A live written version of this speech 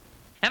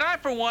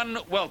for one,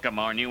 welcome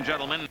our new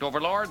gentlemen,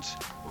 overlords.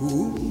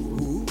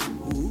 Who?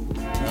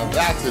 Now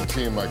that's a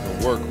team I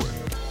can work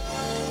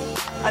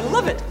with. I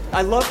love it.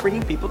 I love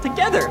bringing people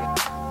together.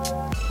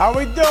 How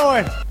we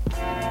doing?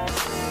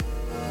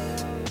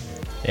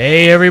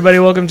 Hey everybody,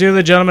 welcome to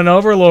the Gentlemen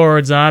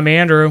Overlords. I'm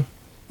Andrew.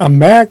 I'm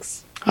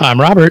Max. I'm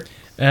Robert.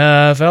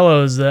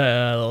 Fellows,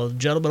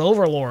 Gentlemen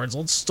Overlords,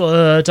 let's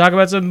talk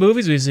about some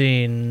movies we've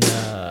seen.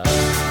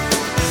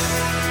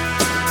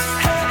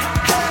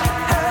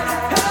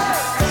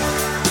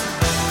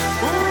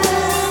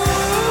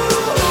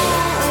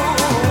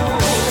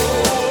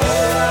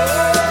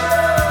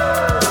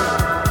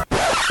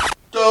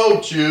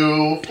 Don't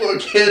you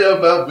forget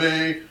about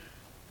me.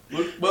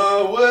 Look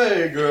my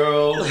way,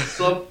 girl.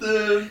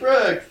 Something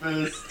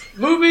breakfast.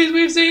 Movies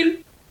we've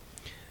seen?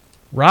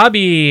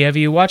 Robbie, have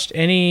you watched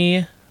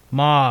any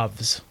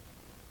MOVs?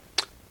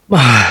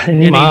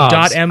 Any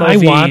MOVs? I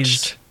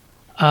watched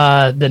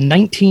the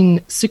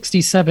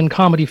 1967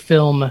 comedy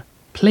film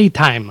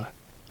Playtime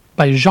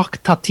by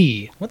Jacques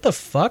Tati. What the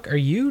fuck are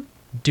you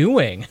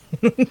doing?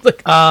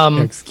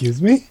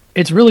 Excuse me?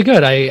 It's really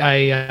good.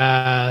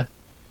 I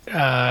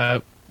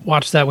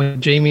watched that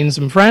with Jamie and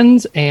some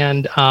friends,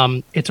 and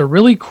it's a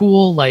really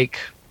cool,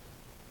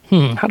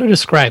 how to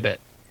describe it?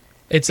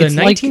 It's a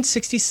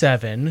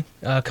 1967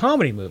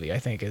 comedy movie, I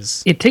think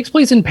is. It takes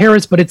place in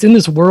Paris, but it's in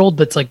this world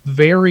that's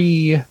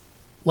very,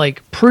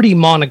 pretty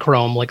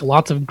monochrome,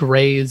 lots of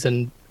grays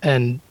and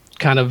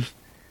kind of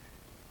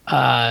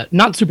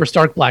not super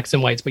stark blacks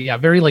and whites, but yeah,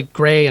 very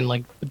gray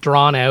and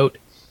drawn out.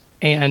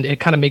 And it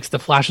kind of makes the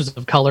flashes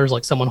of colors,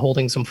 like someone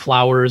holding some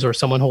flowers or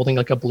someone holding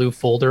a blue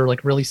folder,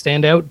 really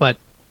stand out. But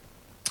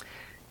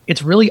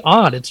it's really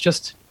odd. It's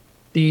just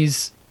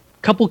these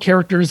couple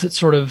characters that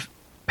sort of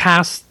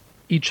pass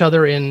each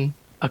other in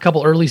a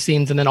couple early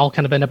scenes and then all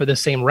kind of end up at the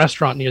same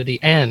restaurant near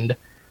the end.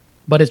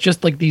 But it's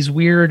just these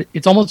weird,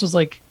 it's almost just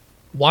like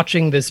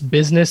watching this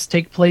business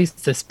take place,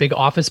 this big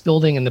office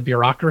building and the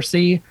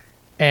bureaucracy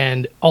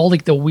and all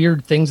the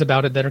weird things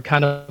about it that are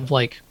kind of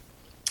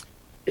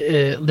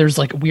there's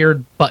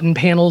weird button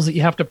panels that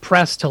you have to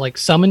press to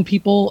summon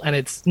people. And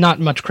it's not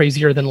much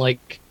crazier than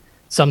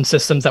some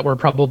systems that were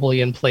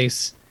probably in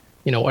place,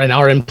 and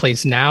are in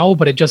place now,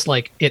 but it just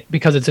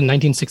because it's in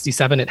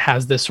 1967, it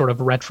has this sort of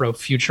retro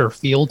future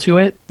feel to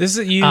it. This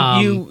is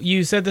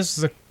you said this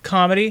is a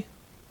comedy?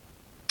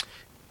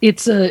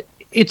 It's a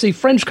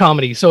French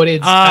comedy, so we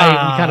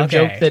kind of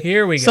joke that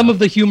here we go. Some of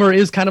the humor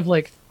is kind of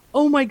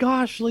oh my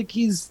gosh,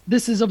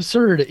 this is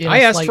absurd.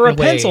 I asked for a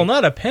pencil,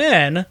 not a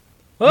pen.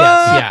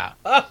 Yes,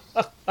 yeah.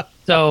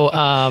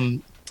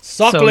 So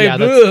Sacre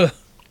bleu.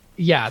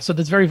 Yeah, so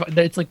that's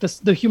it's this,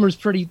 the humor is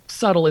pretty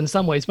subtle in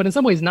some ways, but in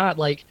some ways not.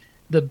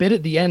 The bit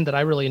at the end that I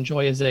really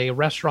enjoy is a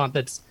restaurant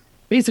that's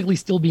basically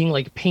still being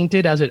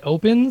painted as it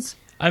opens.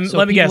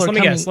 Let me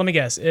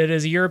guess. It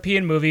is a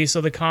European movie,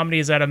 so the comedy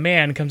is that a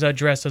man comes out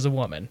dressed as a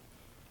woman.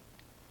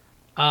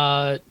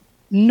 No.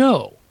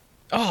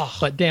 Oh,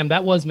 but damn,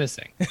 that was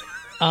missing.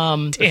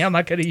 Damn,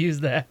 I could have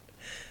used that.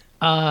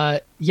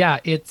 Yeah,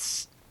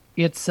 it's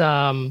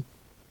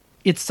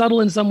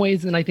subtle in some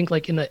ways, and I think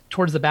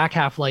towards the back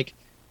half,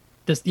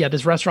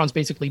 this restaurant's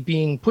basically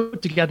being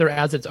put together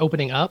as it's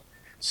opening up.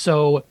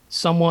 So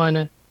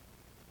someone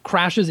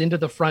crashes into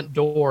the front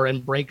door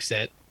and breaks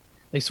it.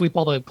 They sweep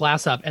all the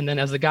glass up, and then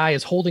as the guy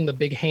is holding the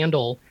big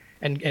handle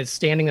and is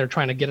standing there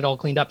trying to get it all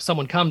cleaned up,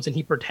 someone comes and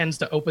he pretends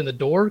to open the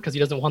door because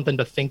he doesn't want them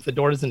to think the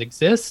door doesn't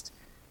exist.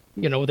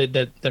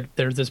 That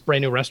there's this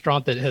brand new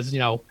restaurant that has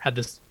had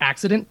this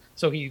accident.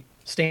 So he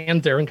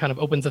stands there and kind of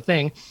opens the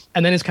thing,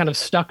 and then is kind of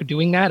stuck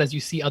doing that. As you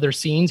see other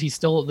scenes, he's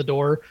still at the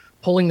door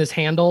pulling this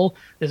handle.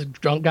 This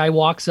drunk guy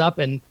walks up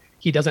and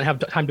he doesn't have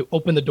time to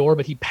open the door,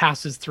 but he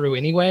passes through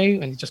anyway,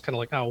 and he's just kind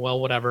of oh well,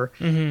 whatever.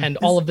 Mm-hmm. And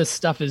all of this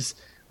stuff is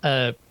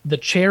the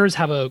chairs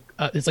have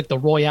it's like the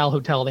Royale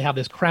Hotel. They have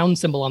this crown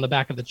symbol on the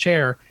back of the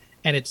chair,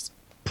 and it's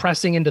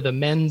pressing into the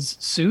men's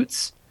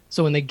suits.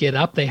 So when they get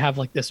up, they have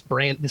this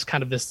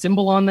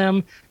symbol on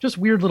them. Just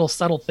weird little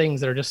subtle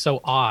things that are just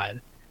so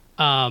odd.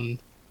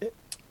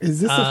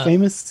 Is this a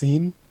famous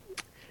scene?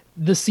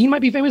 The scene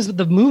might be famous, but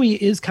the movie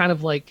is kind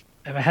of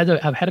ahead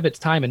of its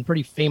time and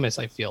pretty famous,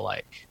 I feel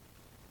like.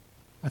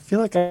 I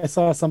feel like I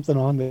saw something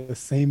on the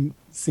same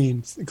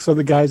scene. So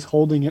the guy's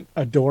holding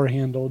a door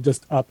handle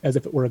just up as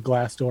if it were a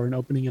glass door and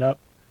opening it up.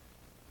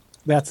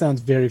 That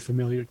sounds very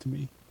familiar to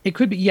me. It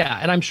could be, yeah.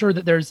 And I'm sure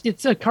that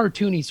it's a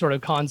cartoony sort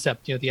of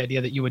concept, the idea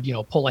that you would,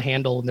 pull a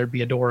handle and there'd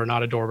be a door or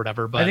not a door or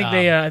whatever. But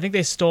I think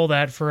they stole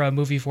that for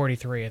movie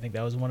 43. I think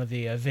that was one of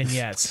the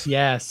vignettes.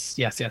 Yes.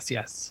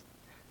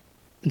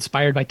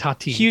 Inspired by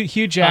Tati.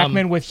 Hugh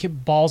Jackman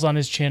with balls on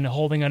his chin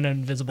holding an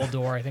invisible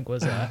door, I think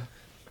was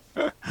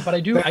But I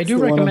do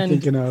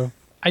recommend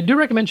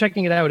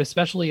checking it out,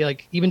 especially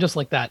even just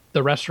that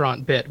the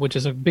restaurant bit, which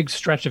is a big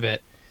stretch of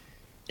it.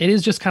 It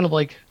is just kind of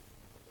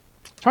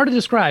it's hard to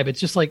describe. It's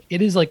just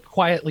it is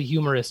quietly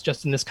humorous,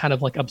 just in this kind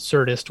of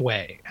absurdist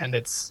way. And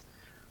it's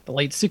the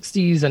late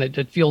 60s, and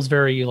it feels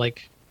very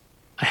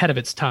ahead of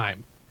its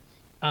time.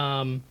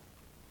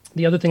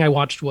 The other thing I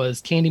watched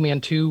was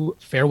Candyman 2: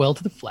 Farewell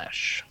to the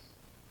Flesh.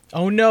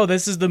 Oh no,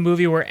 this is the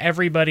movie where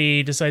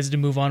everybody decides to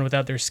move on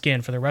without their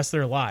skin for the rest of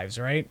their lives,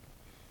 right?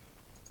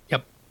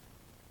 Yep.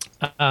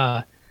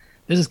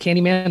 This is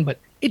Candyman, but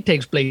it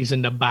takes place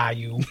in the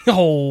bayou.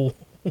 Oh,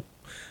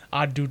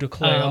 I do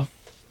declare.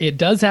 It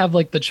does have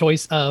like the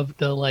choice of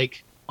the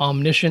like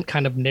omniscient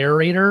kind of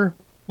narrator.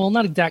 Well,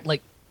 not exact,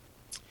 like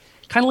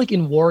kind of like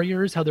in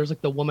Warriors, how there's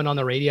like the woman on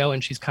the radio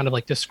and she's kind of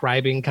like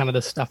describing kind of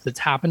the stuff that's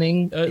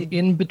happening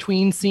in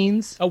between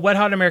scenes. A Wet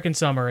Hot American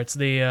Summer. It's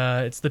the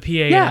PA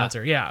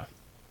announcer. Yeah.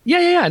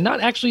 Yeah.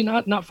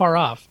 Not far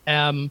off.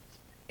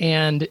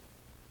 And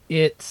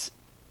it's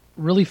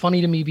really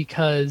funny to me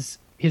because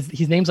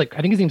his name's like,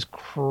 I think his name's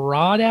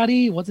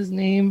Crawdaddy. What's his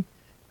name?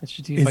 Let's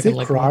just see if I Is can it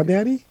like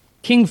Crawdaddy?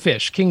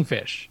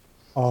 Kingfish.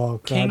 Oh,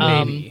 King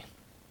Crawdaddy. Baby.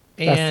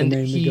 That's the And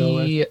name to go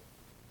with.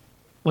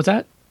 What's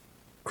that?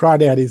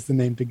 Crawdaddy's the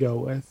name to go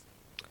with.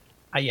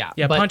 Yeah,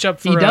 Yeah, but punch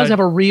up he for, does have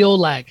a real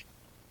like,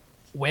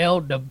 well,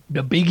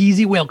 the Big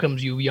Easy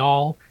welcomes you,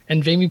 y'all.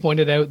 And Jamie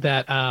pointed out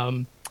that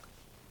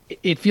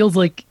it feels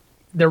like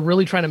they're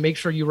really trying to make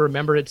sure you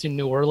remember it's in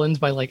New Orleans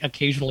by like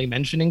occasionally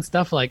mentioning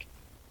stuff like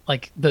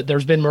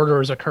there's been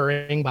murderers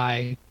occurring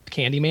by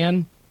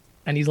Candyman,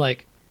 and he's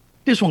like,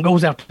 this one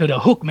goes out to the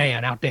Hook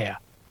Man out there.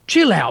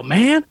 Chill out,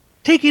 man.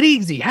 Take it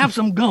easy. Have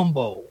some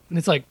gumbo. And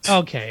it's like,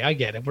 okay, I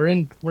get it. We're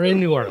in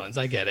New Orleans.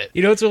 I get it.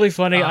 You know what's really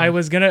funny? I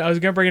was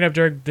gonna bring it up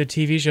during the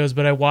TV shows,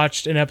 but I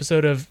watched an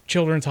episode of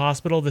Children's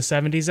Hospital, the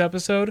 '70s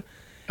episode.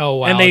 Oh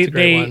wow, And that's a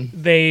great one.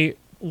 they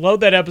load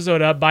that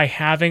episode up by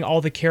having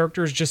all the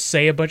characters just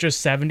say a bunch of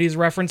 '70s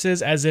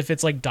references as if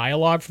it's like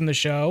dialogue from the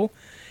show.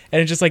 And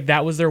it's just like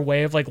that was their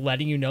way of like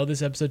letting you know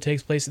this episode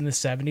takes place in the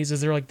 '70s.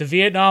 Is they're like the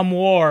Vietnam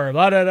War,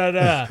 blah da da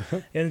da,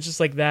 and it's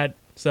just like that.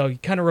 So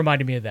it kind of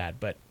reminded me of that.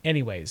 But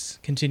anyways,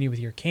 continue with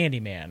your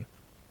Candyman.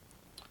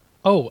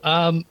 Oh,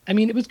 I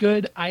mean, it was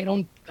good. I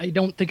don't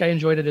think I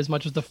enjoyed it as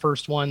much as the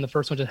first one. The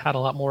first one just had a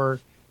lot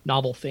more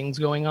novel things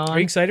going on. Are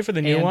you excited for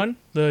the new And one,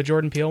 the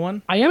Jordan Peele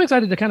one? I am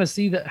excited to kind of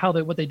see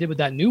what they did with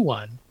that new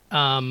one.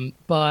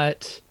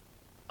 But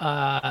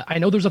I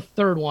know there's a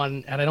third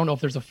one, and I don't know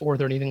if there's a fourth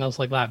or anything else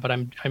like that. But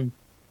I'm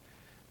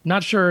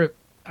not sure.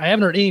 I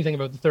haven't heard anything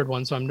about the third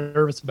one, so I'm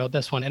nervous about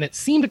this one. And it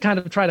seemed to kind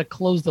of try to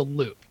close the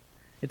loop.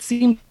 It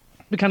seemed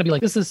to kind of be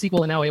like, this is a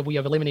sequel, and now we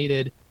have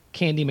eliminated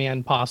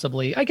Candyman,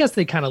 possibly. I guess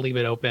they kind of leave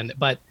it open,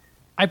 but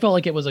I felt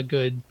like it was a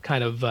good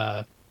kind of,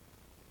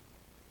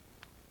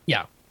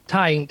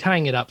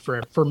 tying it up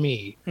for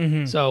me.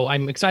 Mm-hmm. So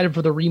I'm excited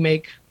for the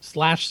remake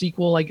 /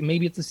 sequel. Like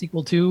maybe it's a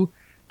sequel too,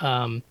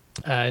 and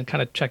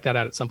kind of check that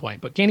out at some point.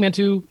 But Candyman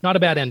 2, not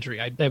a bad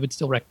entry. I would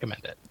still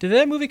recommend it. Did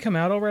that movie come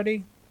out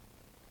already?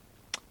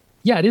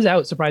 Yeah, it is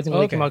out. Surprisingly,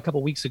 Okay. It came out a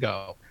couple weeks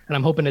ago, and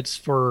I'm hoping it's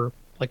for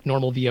like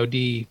normal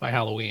VOD by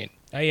Halloween.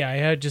 Yeah, I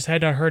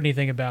had not heard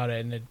anything about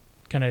it, and it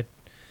kind of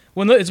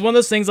it's one of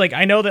those things. Like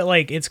I know that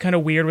like it's kind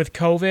of weird with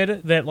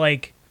COVID that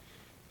like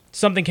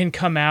something can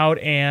come out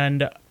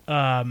and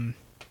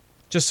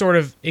just sort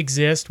of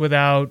exist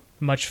without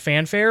much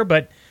fanfare,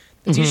 but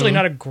it's usually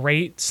not a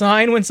great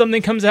sign when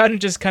something comes out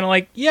and just kind of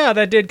like, yeah,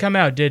 that did come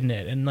out, didn't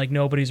it? And like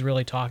nobody's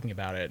really talking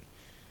about it.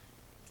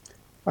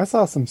 I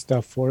saw some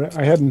stuff for it.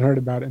 I hadn't heard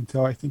about it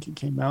until I think it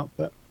came out,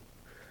 but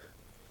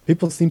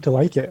people seem to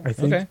like it, I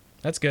think. Okay,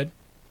 that's good.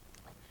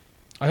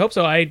 I hope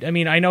so. I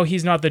mean, I know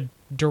he's not the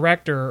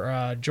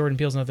director. Jordan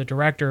Peele's not the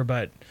director,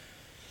 but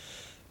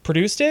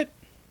produced it,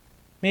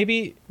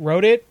 maybe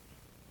wrote it.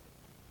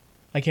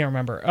 I can't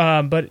remember.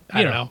 But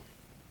I don't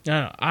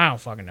know. I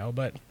don't fucking know.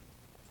 But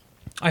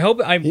I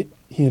hope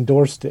He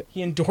endorsed it.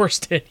 he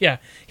endorsed it. Yeah,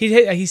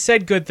 he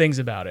said good things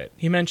about it.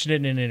 He mentioned it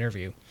in an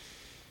interview.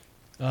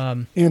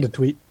 And a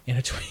tweet. In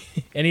a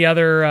tweet. Any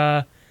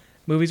other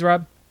movies,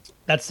 Rob?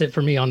 That's it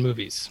for me on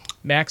movies.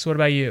 Max, what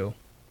about you?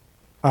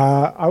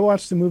 I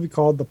watched a movie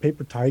called The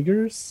Paper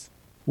Tigers,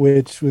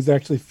 which was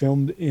actually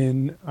filmed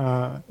in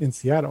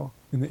Seattle,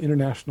 in the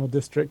International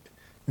District,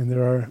 and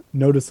there are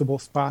noticeable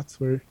spots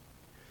where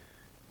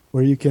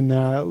you can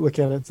look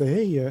at it and say,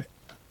 "Hey,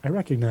 I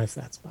recognize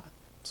that spot."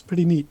 It's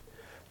pretty neat.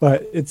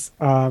 But it's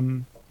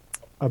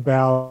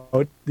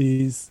about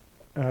these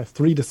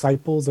 3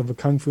 disciples of a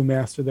kung fu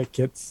master that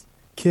gets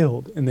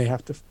killed, and they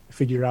have to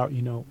figure out,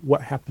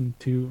 what happened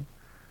to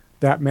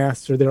that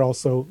master. They're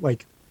also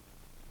like,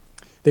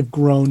 they've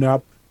grown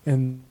up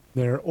and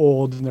they're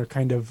old and they're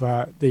kind of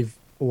they've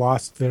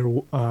lost their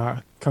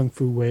kung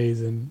fu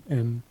ways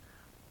and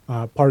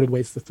parted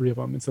ways, the 3 of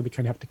them, and so they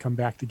kind of have to come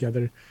back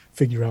together,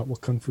 figure out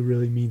what kung fu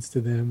really means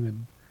to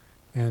them,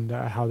 and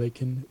how they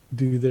can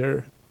do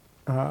their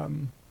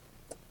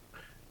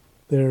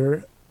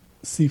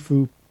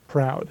sifu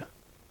proud,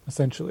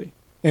 essentially.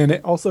 And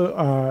it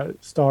also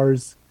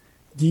stars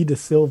Guy De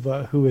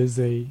Silva, who is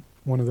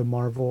one of the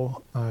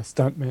Marvel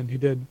stuntmen who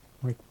did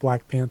like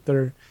Black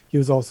Panther. He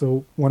was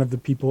also one of the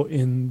people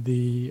in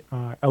the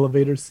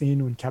elevator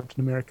scene when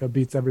Captain America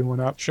beats everyone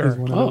up. Sure. He's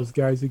one of those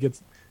guys who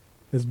gets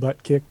his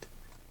butt kicked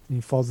and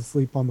he falls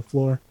asleep on the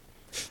floor.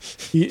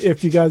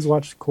 If you guys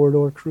watch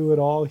Corridor Crew at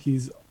all,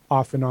 he's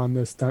often on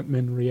the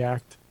Stuntman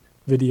React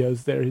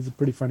videos there. He's a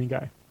pretty funny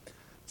guy.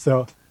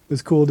 So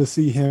was cool to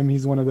see him.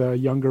 He's one of the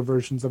younger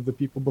versions of the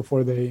people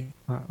before they,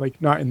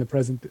 like not in the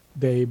present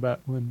day,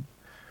 but when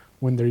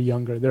they're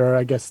younger. There are,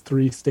 I guess,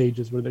 3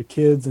 stages where they're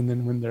kids, and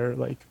then when they're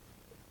like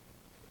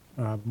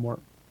more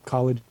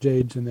college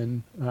age, and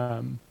then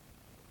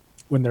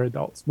when they're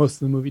adults. Most of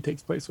the movie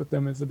takes place with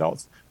them as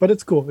adults, but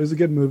it's cool. It was a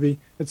good movie.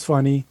 It's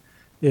funny.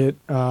 It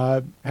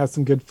has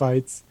some good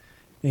fights,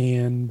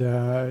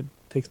 and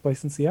takes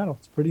place in Seattle.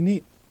 It's pretty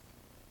neat.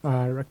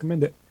 I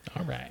recommend it.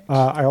 All right.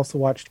 I also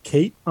watched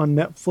Kate on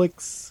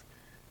Netflix,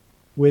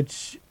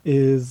 which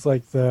is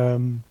like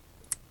the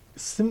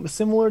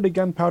similar to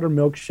Gunpowder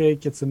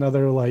Milkshake. It's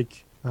another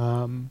like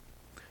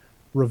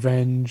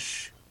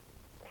revenge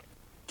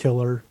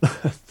killer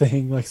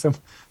thing, like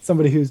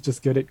somebody who's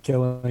just good at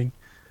killing,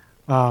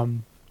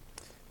 going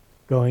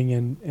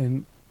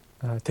and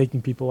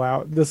taking people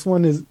out. This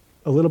one is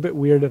a little bit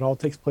weird. It all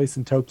takes place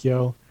in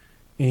Tokyo,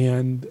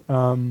 and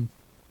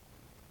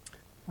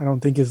I don't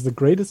think is the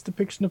greatest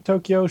depiction of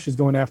Tokyo. She's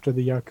going after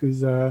the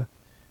Yakuza,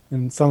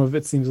 and some of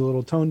it seems a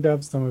little tone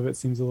deaf. Some of it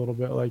seems a little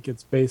bit like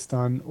it's based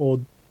on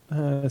old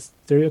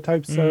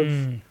stereotypes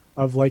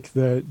of like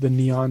the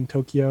neon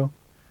Tokyo.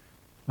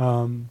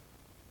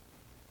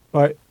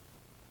 But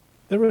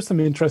there were some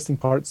interesting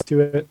parts to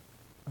it.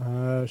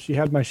 She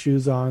had my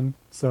shoes on,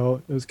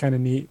 so it was kind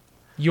of neat.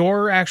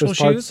 Your actual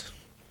shoes?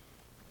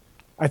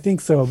 I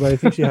think so, but I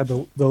think she had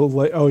the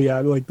oh yeah,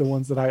 like the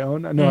ones that I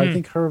own. No, I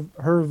think her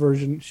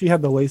version, she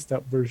had the laced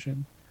up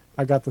version.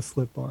 I got the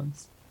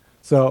slip-ons,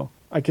 so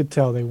I could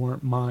tell they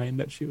weren't mine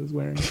that she was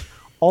wearing.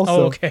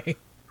 Also, okay.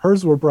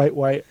 Hers were bright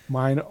white.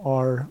 Mine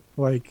are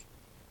like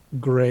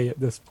gray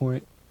at this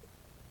point.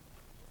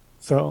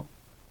 So,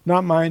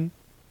 not mine,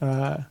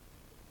 but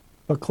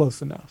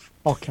close enough.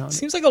 I'll count it.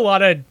 Seems like a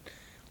lot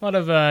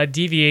of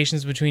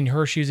deviations between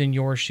her shoes and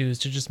your shoes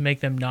to just make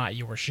them not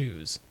your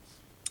shoes.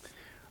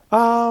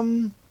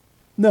 No.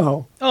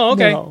 Oh,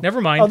 okay. No. Never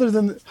mind. Other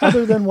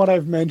than what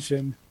I've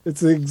mentioned,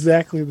 it's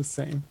exactly the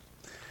same.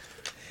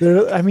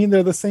 They're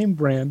the same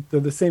brand.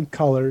 They're the same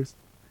colors.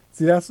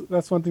 See,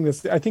 that's one thing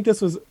I think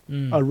this was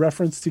a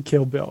reference to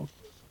Kill Bill,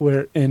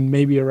 and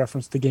maybe a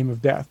reference to Game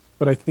of Death.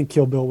 But I think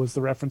Kill Bill was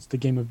the reference to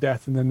Game of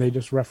Death, and then they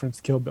just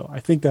referenced Kill Bill. I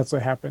think that's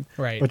what happened.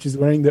 Right. But she's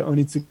wearing the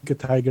Onitsuka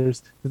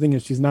Tigers. The thing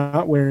is, she's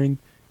not wearing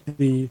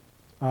the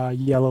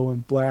yellow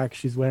and black.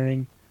 She's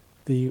wearing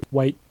the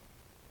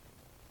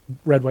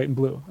red, white, and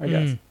blue, I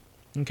guess.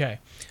 Okay.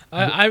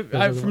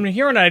 From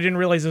here on out, I didn't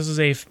realize this was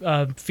a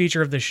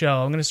feature of the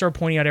show. I'm going to start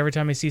pointing out every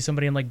time I see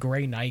somebody in like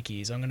gray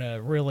Nikes. I'm going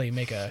to really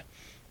make a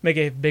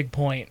big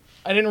point.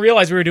 I didn't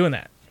realize we were doing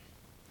that.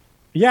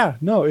 Yeah,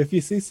 no, if you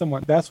see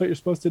someone, that's what you're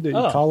supposed to do. You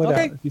call it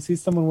out. If you see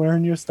someone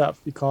wearing your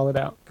stuff, you call it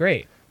out.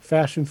 Great.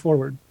 Fashion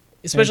forward.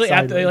 Especially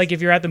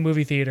if you're at the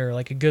movie theater,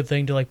 like a good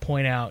thing to like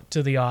point out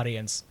to the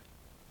audience.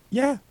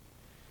 Yeah.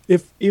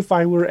 If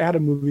I were at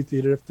a movie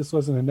theater, if this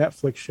wasn't a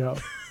Netflix show,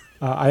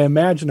 I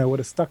imagine I would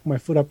have stuck my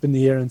foot up in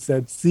the air and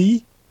said,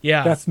 "See?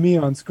 Yeah. That's me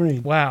on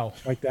screen." Wow.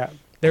 Like that.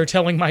 They're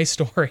telling my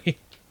story.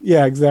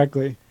 Yeah,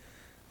 exactly.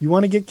 You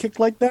want to get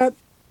kicked like that?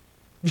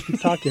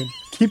 Keep talking.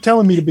 Keep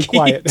telling me to be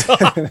quiet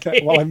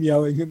while I'm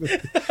yelling.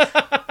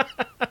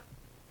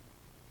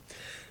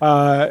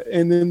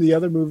 And then the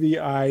other movie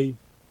I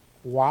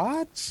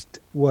watched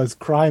was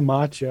Cry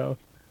Macho.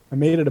 I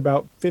made it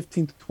about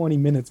 15 to 20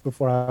 minutes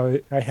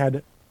before I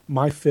had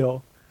my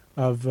fill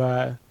of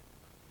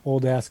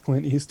old ass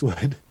Clint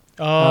Eastwood.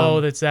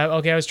 Oh, that's that.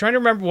 Okay, I was trying to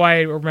remember why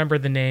I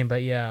remembered the name,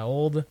 but yeah,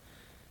 old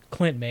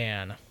Clint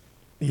man.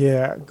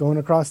 Yeah, going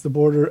across the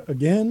border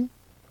again.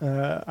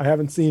 I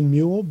haven't seen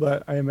Mule,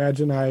 but I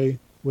imagine I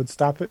would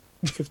stop it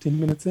 15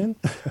 minutes in.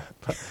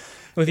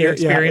 With your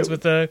experience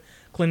with the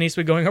Clint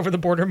Eastwood going over the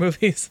border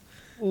movies?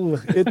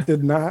 It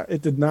did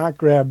not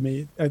grab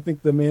me. I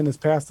think the man is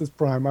past his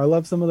prime. I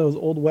love some of those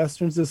old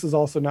Westerns. This is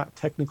also not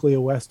technically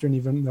a Western,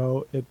 even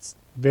though it's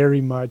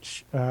very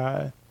much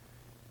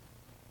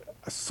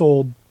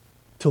sold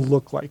to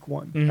look like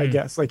one, I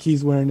guess. Like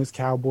he's wearing his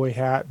cowboy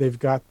hat. They've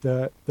got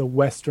the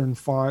Western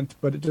font,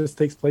 but it just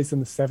takes place in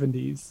the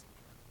 70s.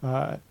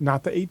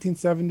 Not the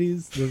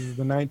 1870s. This is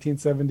the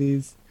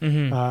 1970s.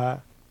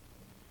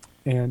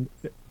 And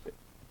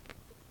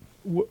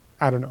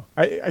I don't know.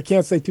 I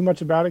can't say too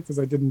much about it because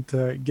I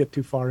didn't get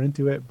too far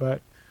into it,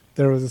 but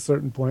there was a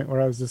certain point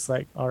where I was just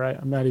like, all right,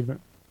 I'm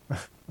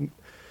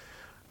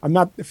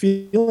not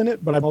feeling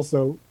it, but I'm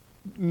also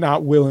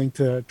not willing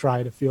to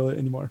try to feel it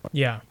anymore.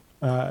 Yeah.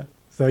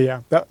 So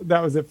yeah,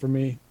 that was it for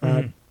me.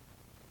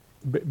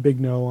 Big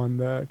no on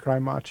the Cry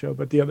Macho,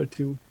 but the other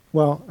two,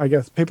 well, I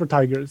guess Paper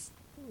Tigers,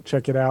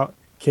 check it out.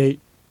 Kate,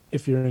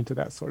 if you're into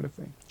that sort of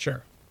thing.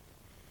 Sure.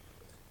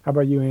 How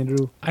about you,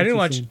 Andrew? I didn't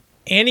watch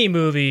any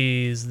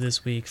movies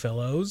this week,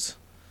 fellows.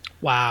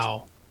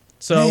 Wow.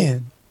 So,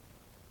 man.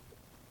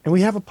 And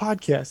we have a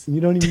podcast, and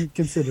you don't even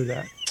consider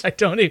that. I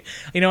don't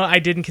even, I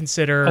didn't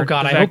consider. Oh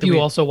God, I hope you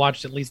also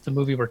watched at least the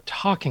movie we're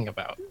talking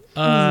about.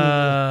 Oh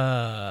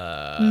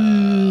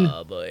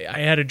boy, I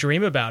had a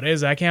dream about it. Does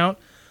that count?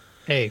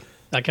 Hey,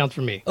 that counts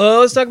for me.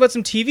 Let's talk about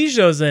some TV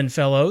shows then,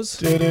 fellows.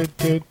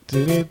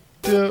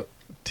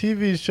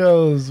 TV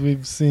shows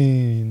we've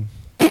seen.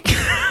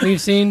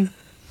 We've seen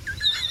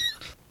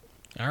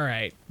All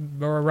right.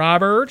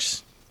 Robert,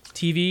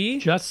 TV.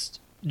 just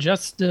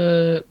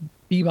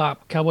Bebop,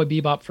 Cowboy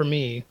Bebop for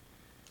me.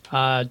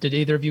 Did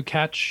either of you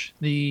catch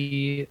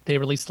they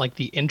released like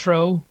the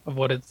intro of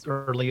what it's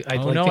early?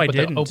 No, I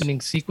didn't. The opening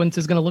sequence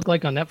is going to look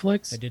like on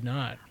Netflix. I did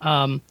not.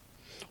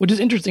 Which is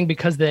interesting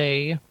because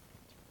they,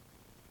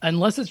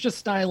 unless it's just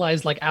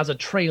stylized like as a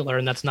trailer,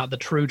 and that's not the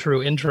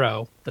true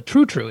intro,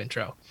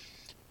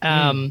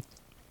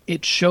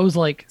 it shows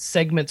like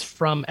segments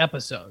from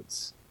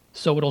episodes.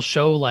 So it'll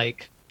show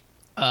like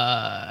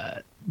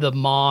the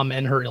mom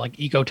and her like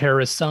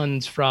eco-terrorist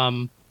sons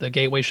from the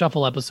Gateway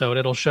Shuffle episode.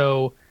 It'll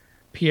show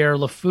Pierre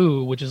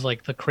LeFou, which is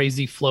like the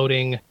crazy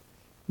floating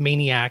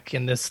maniac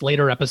in this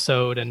later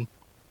episode, and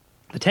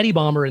the Teddy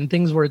Bomber, and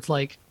things where it's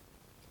like,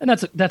 and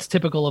that's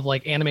typical of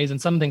like animes and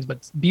some things,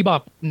 but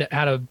Bebop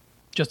had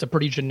just a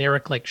pretty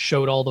generic, like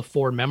showed all the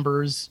 4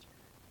 members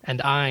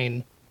and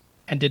Ein,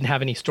 and didn't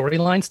have any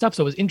storyline stuff.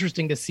 So it was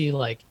interesting to see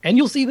like, and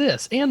you'll see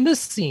this and this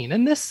scene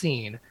and this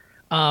scene.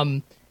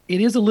 It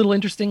is a little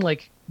interesting,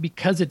 like,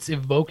 because it's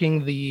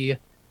evoking the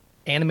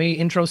anime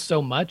intro so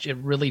much, it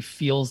really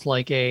feels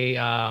like a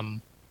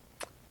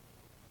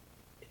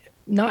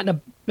not in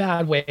a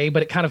bad way,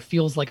 but it kind of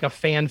feels like a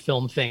fan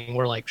film thing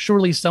where like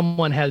surely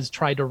someone has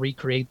tried to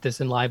recreate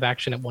this in live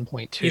action at one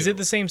point too. Is it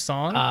the same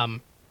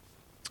song?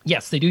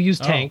 Yes, they do use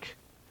Tank.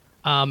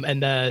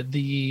 And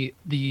the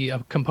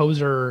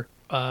composer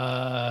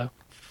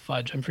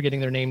fudge, I'm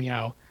forgetting their name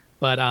now,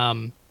 but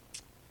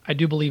I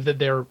do believe that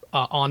they're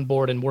on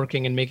board and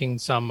working and making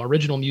some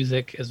original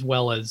music as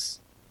well as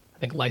I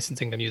think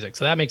licensing the music.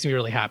 So that makes me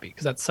really happy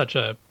because that's such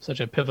a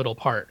pivotal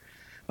part.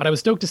 But I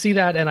was stoked to see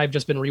that, and I've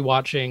just been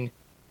rewatching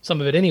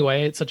some of it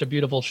anyway. It's such a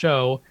beautiful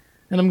show,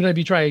 and I'm gonna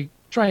be try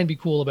and be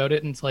cool about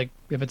it. And it's like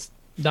if it's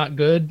not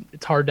good,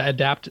 it's hard to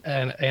adapt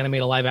and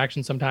animate a live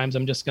action. Sometimes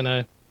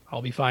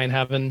I'll be fine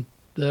having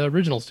the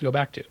originals to go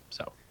back to.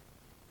 So.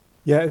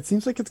 Yeah, it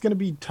seems like it's going to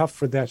be tough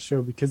for that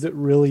show because it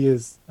really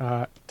is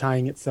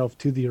tying itself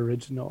to the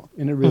original,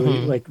 and it really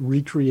like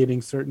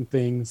recreating certain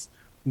things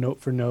note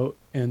for note.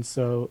 And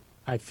so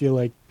I feel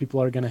like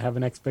people are going to have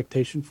an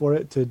expectation for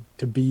it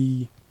to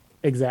be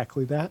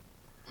exactly that.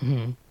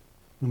 It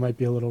might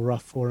be a little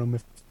rough for them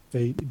if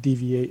they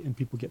deviate and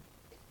people get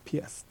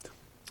pissed.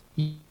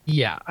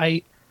 Yeah,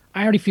 I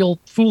already feel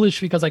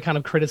foolish because I kind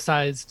of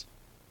criticized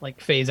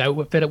like Faye's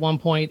outfit at one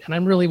point, and I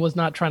really was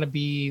not trying to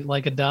be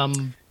like a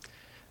dumb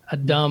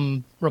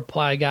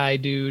reply guy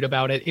dude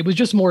about it. It was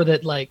just more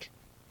that like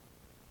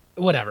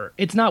whatever,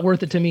 it's not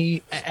worth it to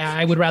me.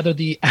 I would rather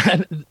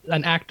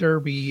an actor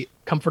be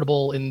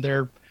comfortable in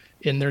their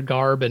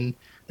garb, and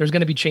there's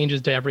going to be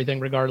changes to everything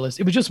regardless.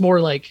 It was just more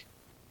like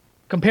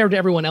compared to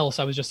everyone else,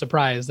 I was just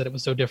surprised that it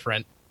was so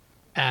different.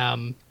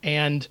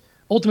 And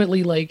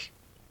ultimately like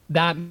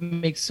that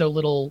has so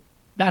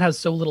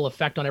little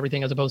effect on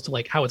everything as opposed to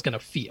like how it's going to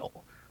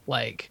feel.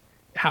 Like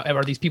how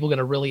are these people going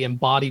to really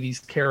embody these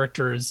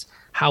characters?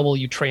 How will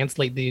you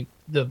translate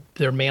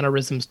their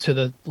mannerisms to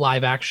the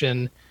live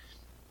action,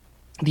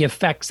 the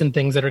effects and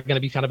things that are going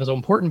to be kind of so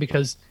important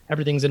because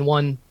everything's in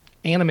one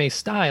anime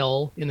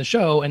style in the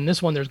show. And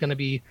this one, there's going to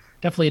be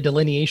definitely a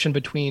delineation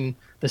between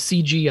the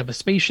CG of a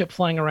spaceship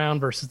flying around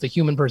versus the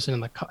human person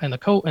in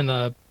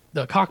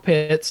the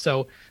cockpit.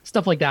 So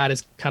stuff like that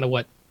is kind of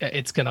what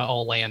it's going to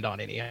all land on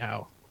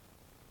anyhow.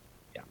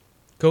 Yeah.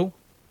 Cool.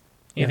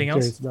 Anything I'm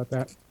else? curious about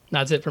that.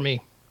 That's it for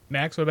me.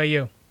 Max, what about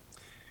you?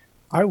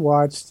 I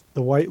watched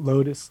The White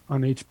Lotus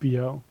on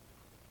HBO,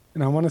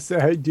 and I want to say,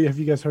 have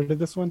you guys heard of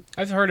this one?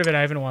 I've heard of it.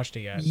 I haven't watched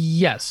it yet.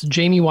 Yes,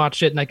 Jamie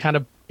watched it,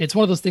 and it's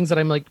one of those things that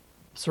I'm like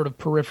sort of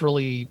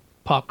peripherally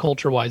pop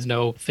culture wise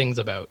know things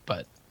about,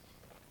 but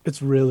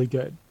It's really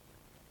good.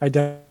 I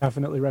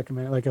definitely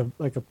recommend it,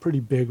 like a pretty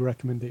big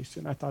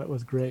recommendation. I thought it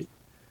was great.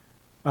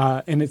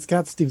 And it's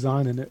got Steve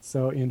Zahn in it,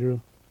 so Andrew,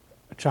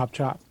 chop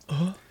chop.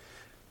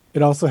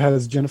 It also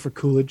has Jennifer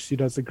Coolidge. She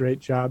does a great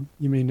job.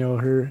 You may know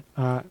her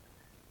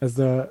as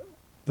the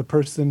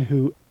person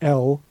who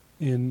Elle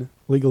in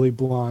Legally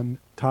Blonde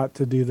taught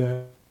to do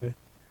the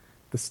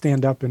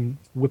stand up and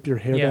whip your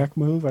hair back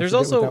move. There's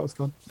also what that was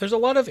called. There's a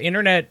lot of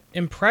internet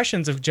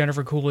impressions of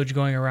Jennifer Coolidge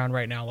going around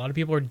right now. A lot of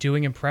people are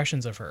doing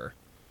impressions of her.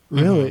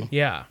 Really?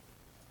 Yeah.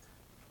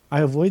 I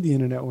avoid the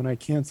internet when I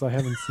can, so I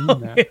haven't seen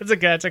that. It's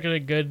actually a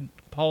good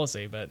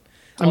policy, but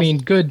I mean,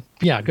 good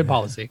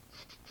policy.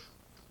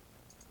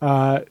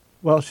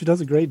 Well, she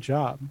does a great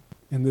job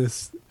in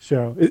this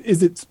show.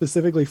 Is it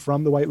specifically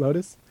from The White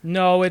Lotus?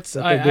 No, it's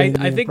I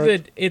think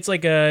that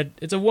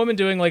it's a woman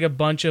doing like a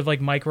bunch of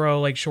like micro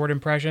like short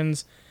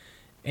impressions,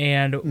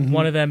 and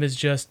one of them is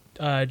just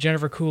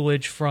Jennifer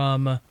Coolidge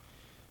from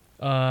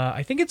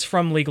I think it's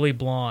from Legally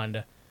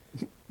Blonde.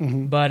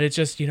 But it's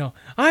just,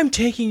 I'm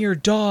taking your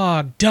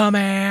dog,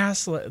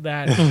 dumbass.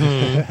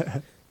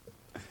 That.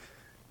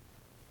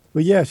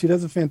 But yeah, she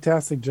does a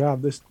fantastic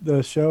job.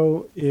 The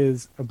show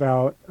is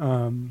about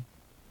a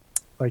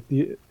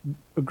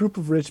group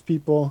of rich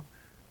people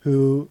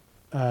who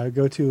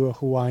go to a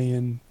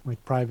Hawaiian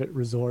like private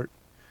resort,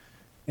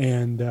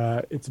 and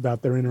it's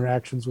about their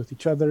interactions with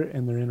each other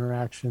and their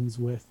interactions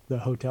with the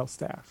hotel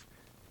staff.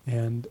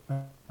 And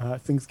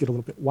things get a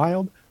little bit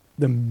wild.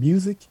 The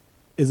music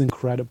is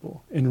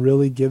incredible and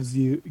really gives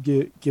the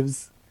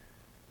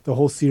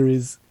whole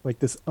series like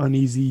this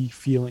uneasy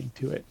feeling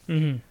to it.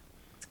 Mm-hmm.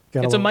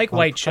 Got It's a lot Mike of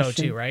White show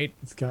percussion. too, right?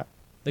 It's got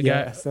The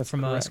yes, guy that's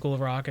from correct. School of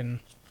Rock, and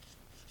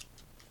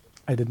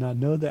I did not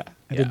know that.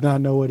 I Yeah. did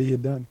not know what he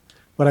had done,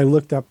 but I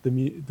looked up the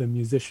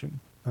musician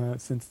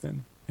since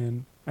then,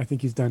 and I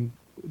think he's done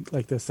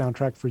like the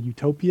soundtrack for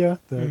Utopia,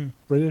 the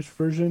British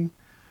version,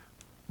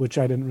 which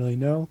I didn't really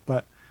know,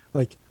 but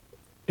like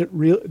it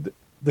really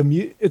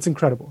it's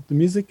incredible. The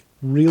music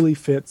really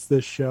fits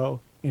this show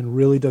and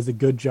really does a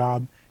good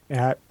job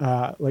at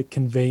like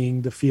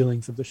conveying the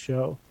feelings of the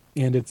show,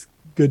 and it's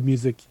good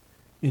music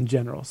in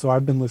general. So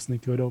I've been listening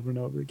to it over and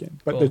over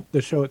again. But Cool.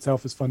 the show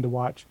itself is fun to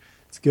watch.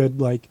 It's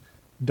good, like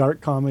dark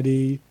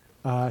comedy.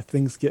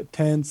 Things get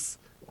tense,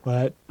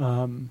 but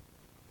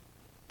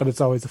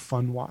it's always a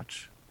fun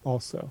watch.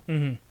 Also,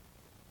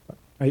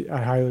 I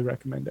highly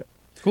recommend it.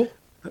 Cool.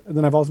 And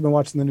then I've also been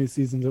watching the new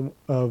seasons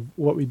of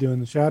What We Do in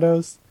the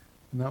Shadows,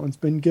 and that one's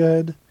been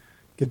good.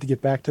 Good to get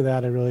back to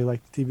that. I really like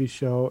the TV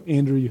show.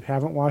 Andrew, you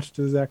haven't watched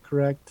it, is that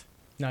correct?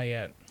 not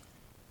yet.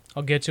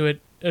 I'll get to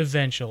it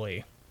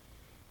eventually.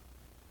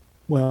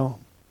 Well,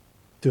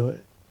 do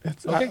it.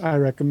 Okay. I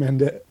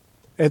recommend it.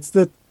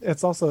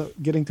 It's also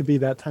getting to be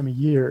that time of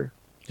year.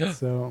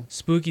 So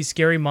Spooky,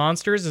 scary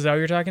monsters. Is that what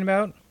you're talking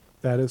about?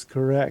 that is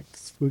correct.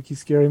 Spooky,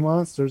 scary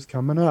monsters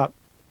coming up.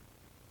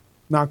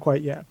 Not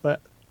quite yet, but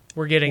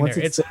We're getting Once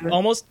there. it's It's there,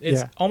 almost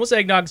yeah. almost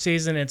eggnog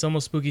season. It's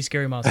almost spooky,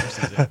 scary monster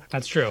season.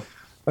 That's true.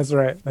 that's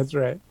right. That's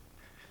right.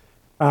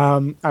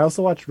 I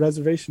also watched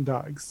Reservation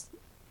Dogs.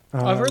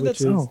 I've heard which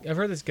that's is- I've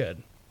heard that's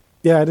good.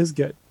 Yeah, it is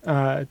good.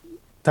 Taika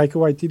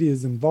Waititi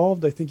is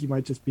involved. I think he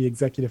might just be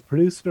executive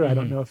producer. I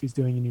don't know if he's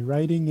doing any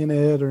writing in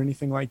it or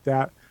anything like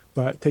that.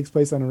 But it takes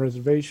place on a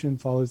reservation,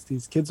 follows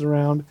these kids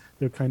around.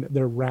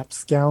 They're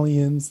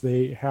rapscallions.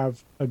 They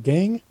have a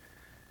gang,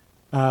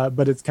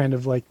 but it's kind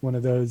of like one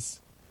of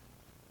those.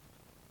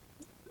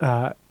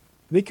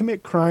 They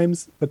commit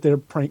crimes, but they're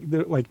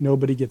like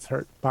nobody gets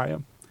hurt by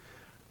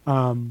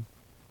them.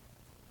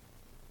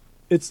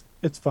 It's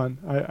fun.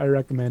 I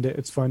recommend it.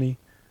 It's funny.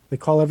 They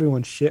call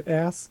everyone shit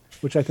ass,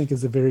 which I think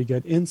is a very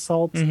good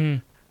insult.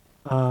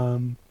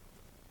 Because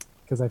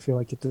I feel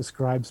like it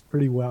describes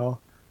pretty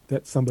well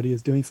that somebody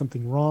is doing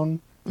something wrong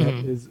that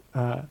is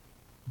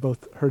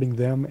both hurting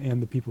them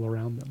and the people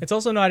around them. It's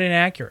also not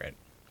inaccurate.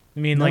 I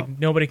mean, No. like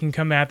nobody can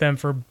come at them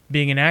for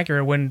being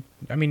inaccurate when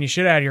you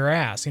shit out of your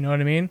ass. You know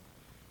what I mean?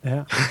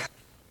 Yeah.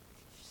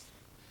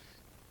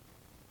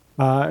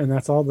 And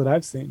that's all that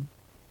I've seen.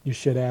 You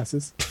shit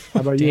asses.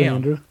 How about you,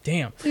 Andrew?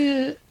 Damn.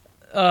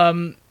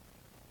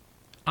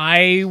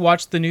 I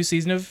watched the new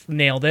season of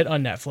Nailed It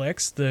on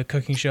Netflix, the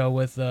cooking show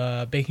with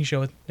baking show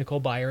with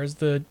Nicole Byer as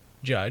the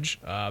judge.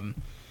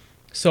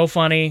 So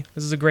funny.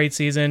 This is a great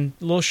season.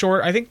 A little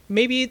short. I think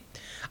maybe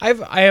I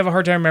have a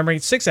hard time remembering.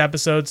 It's 6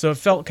 episodes, so it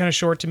felt kind of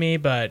short to me,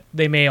 but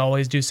they may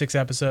always do 6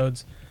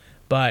 episodes.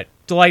 But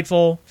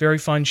delightful, very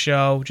fun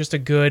show. Just a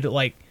good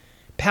like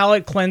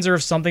palate cleanser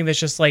of something that's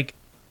just like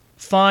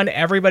fun.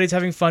 Everybody's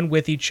having fun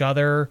with each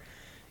other.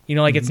 You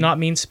know, like it's not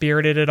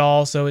mean-spirited at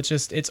all. So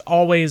it's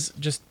always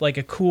just like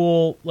a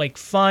cool, like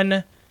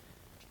fun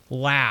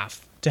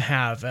laugh to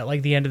have at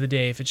like the end of the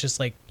day. If it's just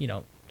like, you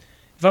know,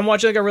 if I'm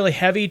watching like a really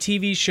heavy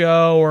TV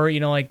show or, you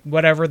know, like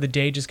whatever, the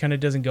day just kind of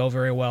doesn't go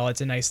very well.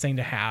 It's a nice thing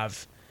to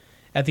have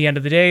at the end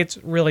of the day. It's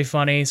really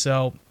funny.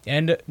 So,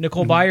 and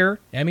Nicole Byer,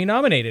 Emmy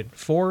nominated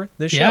for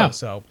this show. Yeah.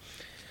 So,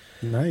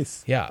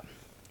 Nice. yeah. I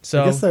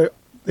So, guess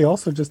they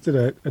also just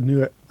did a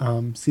new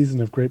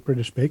season of Great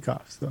British Bake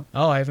Off. So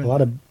I haven't. a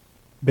lot of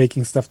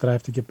baking stuff that I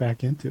have to get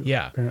back into.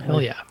 Yeah. apparently.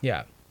 Hell yeah.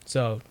 Yeah.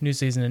 So, new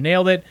season of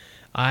Nailed It.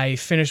 I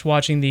finished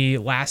watching the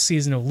last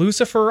season of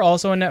Lucifer,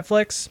 also on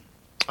Netflix.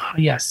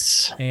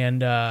 Yes.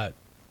 And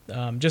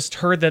just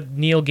heard that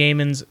Neil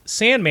Gaiman's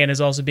Sandman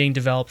is also being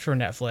developed for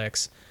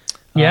Netflix.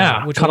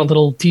 Yeah. which Caught a will-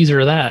 little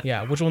teaser of that.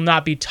 Yeah, which will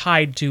not be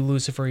tied to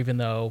Lucifer, even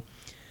though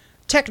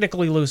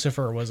technically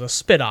Lucifer was a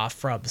spit-off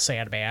from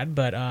Sandman.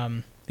 But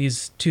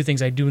these two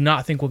things I do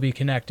not think will be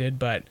connected.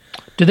 But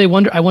Do they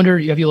wonder? I wonder.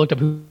 Have you looked up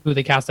who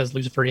they cast as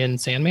Lucifer in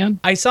Sandman?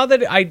 I saw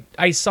that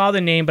I saw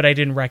the name, but I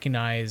didn't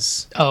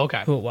recognize Oh,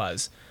 okay. who it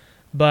was.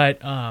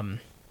 But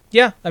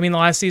yeah, I mean the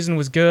last season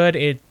was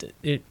good.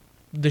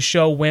 The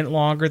show went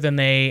longer than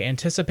they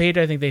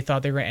anticipated. I think they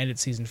thought they were going to end at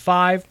season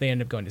 5. They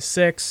ended up going to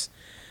 6.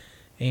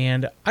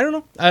 And I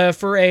don't know,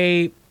 for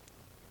a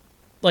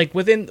like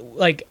within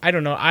like I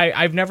don't know.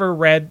 I've never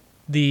read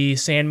the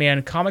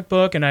Sandman comic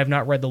book, and I've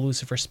not read the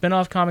Lucifer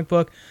spin-off comic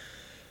book.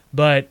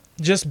 But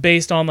just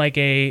based on like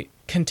a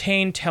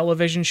contained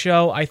television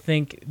show, I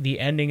think the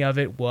ending of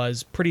it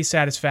was pretty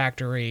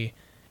satisfactory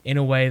in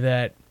a way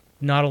that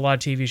not a lot of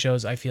TV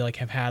shows I feel like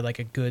have had like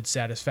a good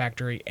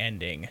satisfactory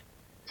ending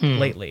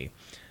lately.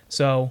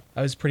 So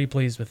I was pretty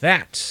pleased with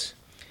that.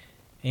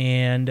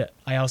 And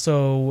I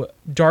also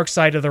Dark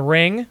Side of the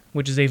Ring,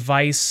 which is a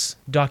Vice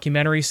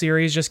documentary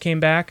series, just came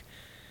back.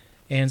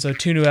 And so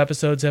 2 new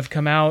episodes have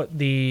come out.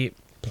 The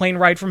Plane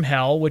Ride from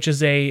Hell, which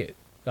is a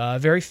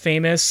very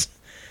famous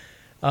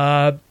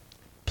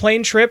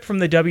plane trip from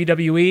the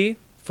WWE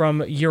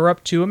from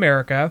Europe to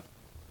America.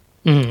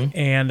 Mhm.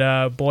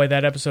 And boy,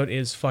 that episode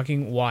is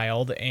fucking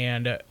wild.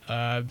 And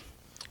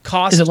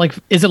cost.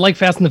 Is it like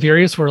Fast and the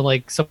Furious, where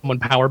like someone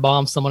power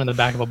bombs someone in the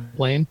back of a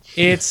plane?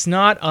 It's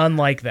not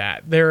unlike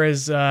that. There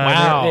is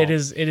Wow. it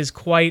is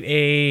quite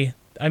a.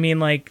 I mean,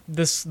 like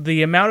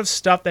the amount of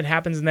stuff that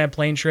happens in that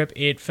plane trip.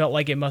 It felt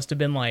like it must have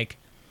been like,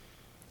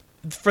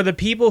 for the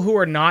people who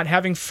are not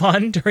having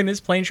fun during this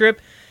plane trip,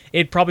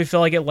 it probably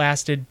felt like it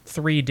lasted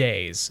 3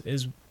 days.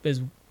 Is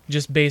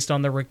just based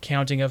on the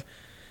recounting of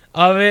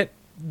it.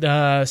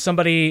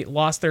 Somebody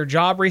lost their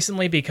job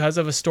recently because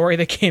of a story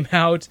that came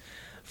out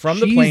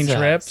from the plane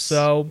trip.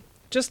 So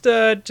just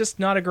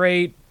not a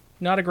great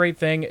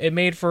thing. It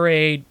made for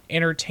a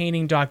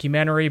entertaining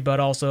documentary, but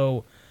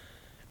also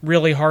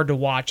really hard to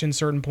watch in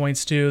certain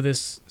points too.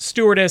 This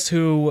stewardess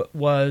who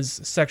was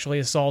sexually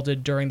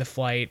assaulted during the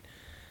flight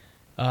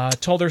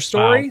told her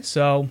story. Wow.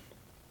 So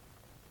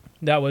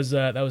that was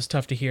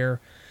tough to hear.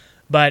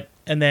 But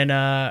and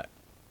then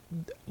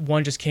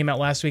one just came out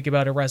last week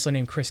about a wrestler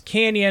named Chris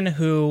Kanyon,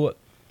 who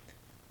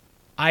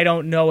I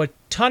don't know a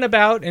ton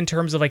about in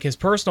terms of like his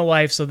personal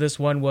life. So this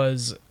one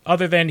was,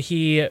 other than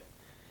he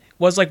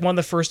was like one of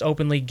the first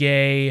openly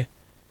gay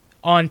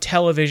on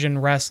television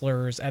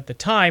wrestlers at the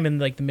time in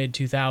like the mid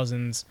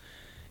 2000s.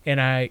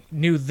 And I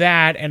knew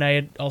that. And I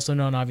had also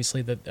known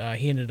obviously that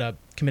he ended up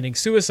committing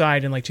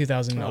suicide in like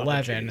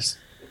 2011.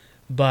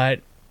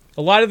 But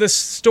a lot of the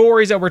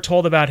stories that were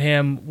told about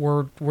him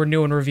were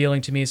new and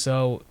revealing to me.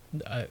 So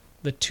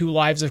the 2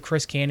 Lives of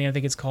Chris Kanyon, I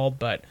think it's called.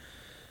 But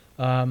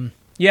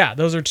yeah,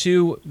 those are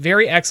 2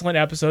 very excellent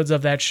episodes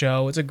of that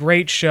show. It's a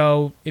great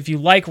show. If you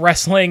like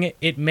wrestling,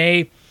 it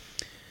may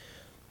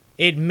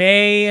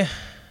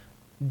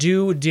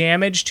do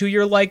damage to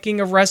your liking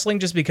of wrestling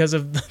just because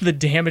of the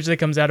damage that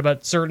comes out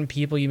about certain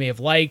people you may have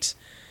liked.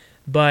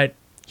 But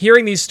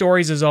hearing these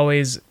stories is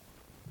always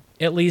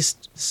at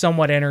least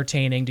somewhat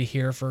entertaining to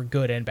hear for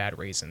good and bad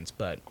reasons.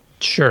 But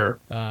Sure.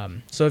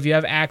 so if you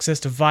have access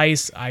to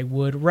Vice, I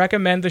would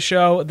recommend the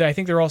show. I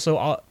think they're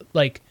also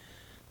like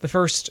the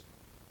first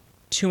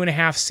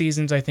 2.5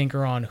 seasons, I think,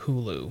 are on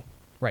Hulu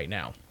right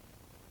now.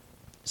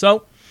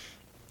 So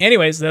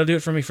anyways, that'll do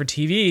it for me for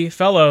TV.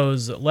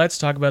 Fellows, let's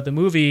talk about the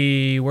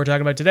movie we're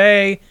talking about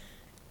today,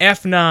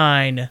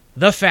 F9,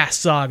 The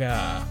Fast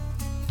Saga.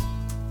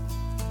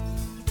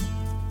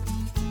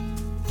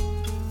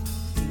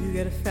 You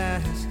get a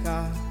fast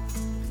car.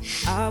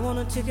 I want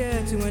a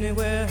ticket to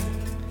anywhere.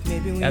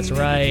 Maybe That's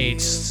right.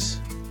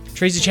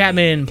 Tracy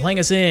Chapman playing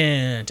us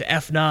in to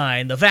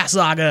F9, The Fast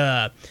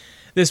Saga.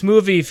 This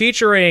movie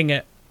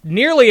featuring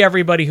nearly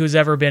everybody who's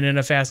ever been in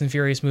a Fast and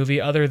Furious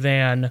movie other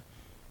than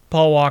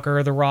Paul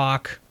Walker, The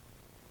Rock,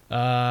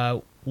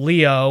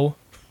 Leo,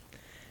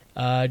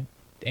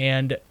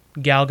 and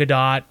Gal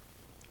Gadot,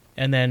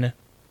 and then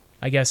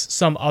I guess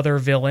some other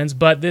villains.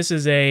 But this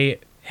is a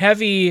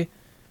heavy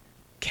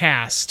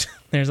cast.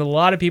 There's a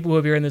lot of people who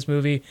appear in this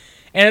movie,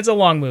 and it's a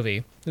long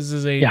movie. This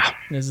is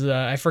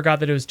I forgot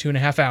that it was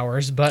 2.5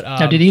 hours, but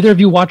Now, did either of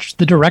you watch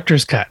the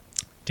director's cut?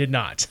 did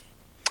not.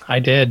 I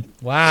did.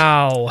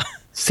 Wow.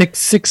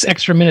 6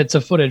 extra minutes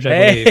of footage, I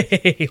believe.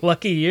 Hey,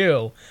 lucky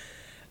you.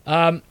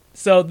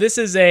 So this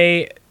is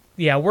we're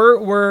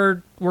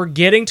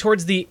getting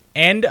towards the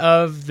end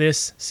of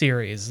this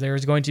series.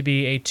 There's going to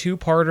be a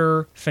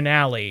 2-parter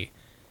finale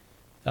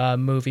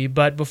movie,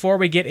 but before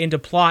we get into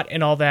plot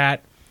and all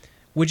that,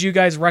 would you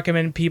guys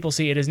recommend people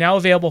see it? Is now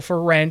available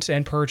for rent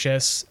and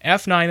purchase.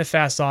 F9 The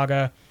Fast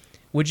Saga.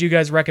 Would you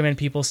guys recommend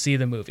people see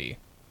the movie?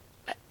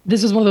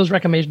 This is one of those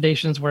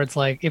recommendations where it's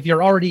like, if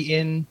you're already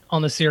in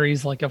on the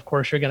series, like, of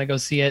course you're going to go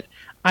see it.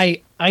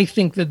 I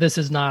think that this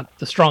is not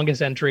the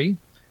strongest entry.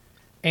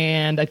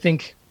 And I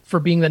think for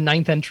being the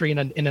 9th entry in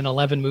an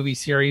 11 movie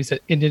series,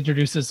 it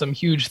introduces some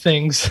huge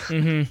things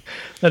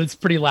that it's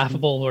pretty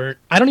laughable. Or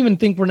I don't even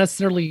think we're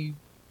necessarily,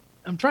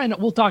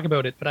 we'll talk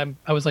about it, but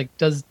I was like,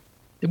 did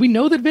we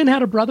know that Vin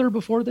had a brother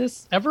before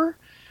this ever?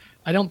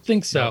 I don't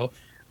think so.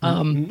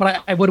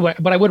 But I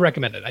would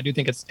recommend it. I do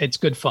think it's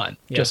good fun.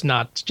 Yeah. Just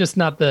not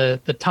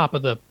the top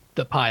of the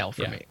pile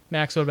for me.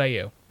 Max, what about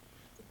you?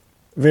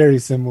 Very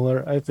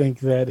similar. I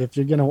think that if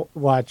you're gonna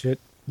watch it,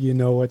 you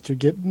know what you're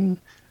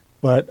getting,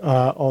 but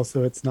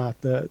also it's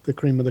not the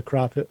cream of the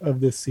crop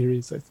of this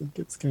series. I think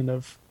it's kind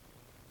of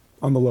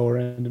on the lower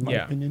end in my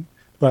opinion.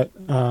 But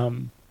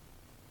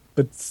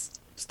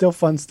still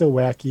fun, still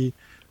wacky.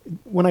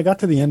 When I got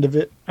to the end of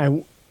it, I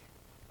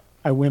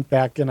went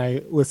back and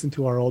I listened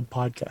to our old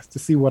podcast to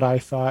see what I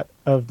thought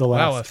of the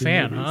last. Wow, a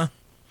fan, movies.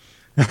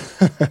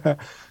 Huh?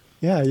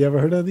 Yeah, you ever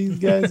heard of these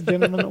guys,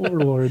 Gentlemen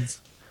Overlords?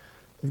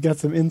 They've got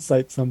some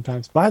insight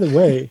sometimes. By the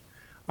way,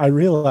 I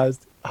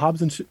realized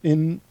Hobbs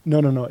in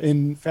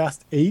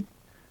Fast 8,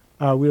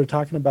 we were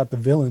talking about the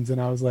villains,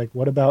 and I was like,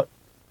 what about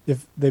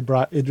if they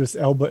brought Idris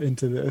Elba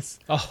into this?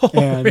 Oh,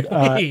 and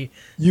really?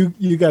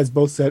 you guys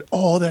both said,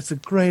 oh, that's a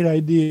great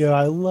idea.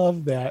 I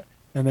love that.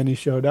 and then he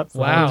showed up. For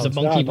Wow. It was a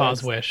Job. monkey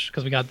paws wish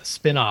because we got the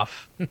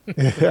spin-off with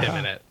him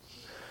in it.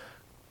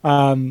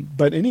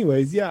 But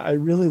anyways, yeah, I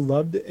really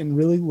loved it and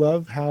really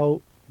love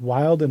how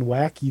wild and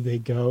wacky they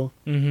go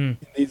in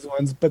these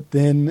ones. But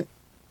then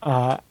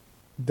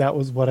that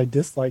was what I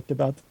disliked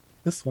about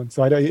this one.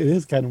 So it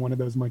is kind of one of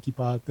those monkey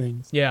paw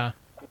things. Yeah.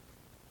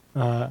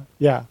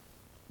 Yeah.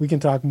 We can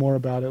talk more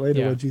about it later.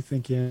 Yeah. What do you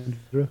think,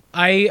 Andrew?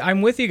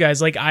 I'm with you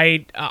guys. Like,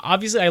 I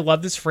obviously I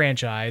love this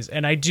franchise,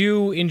 and I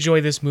do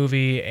enjoy this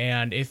movie.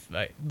 And if,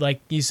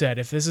 like you said,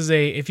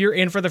 if you're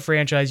in for the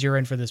franchise, you're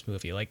in for this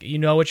movie. Like, you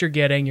know what you're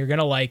getting, you're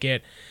gonna like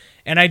it.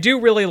 And I do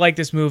really like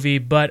this movie,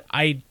 but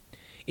it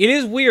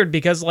is weird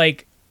because,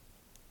 like,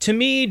 to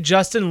me,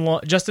 Justin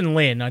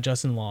Lin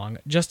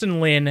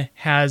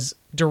has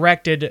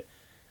directed,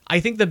 I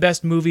think, the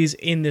best movies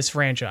in this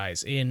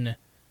franchise in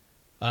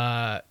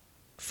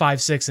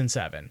 5, 6, and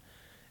 7.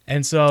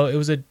 And so it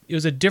was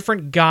a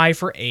different guy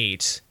for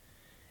 8,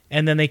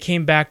 and then they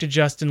came back to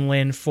Justin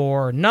Lin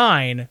for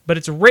 9, but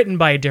it's written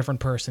by a different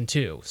person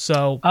too.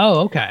 So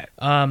okay.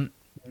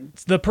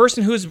 The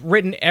person who's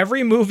written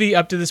every movie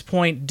up to this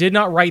point did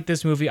not write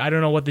this movie. I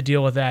don't know what the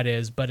deal with that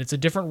is, but it's a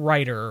different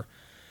writer.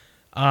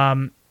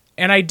 And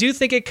I do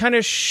think it kind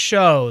of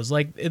shows,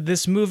 like,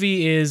 this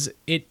movie is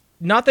it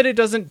not that it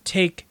doesn't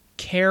take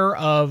care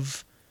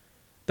of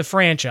the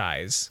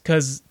franchise,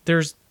 because there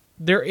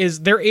is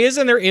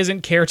and there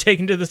isn't care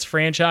taken to this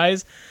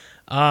franchise,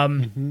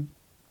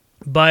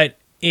 but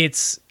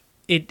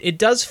it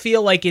does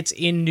feel like it's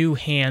in new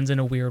hands in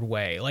a weird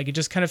way. Like, it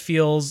just kind of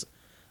feels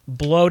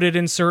bloated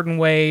in certain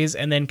ways,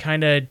 and then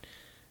kind of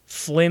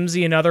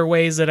flimsy in other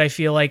ways that I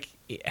feel like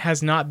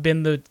has not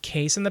been the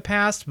case in the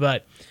past.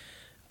 But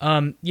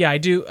yeah, I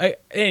do.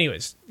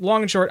 Anyways,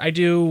 long and short, I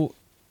do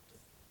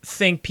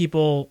think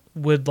people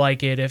would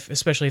like it,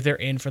 especially if they're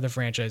in for the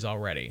franchise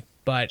already.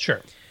 But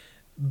Sure.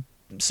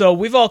 So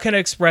we've all kind of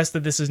expressed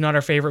that this is not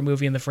our favorite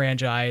movie in the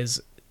franchise.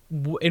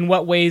 In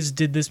what ways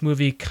did this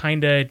movie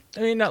kind of,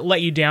 I mean, not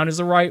let you down is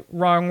the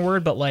wrong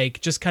word, but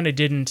like just kind of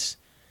didn't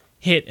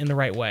hit in the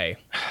right way?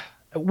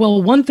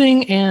 Well, one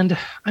thing, and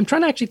I'm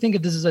trying to actually think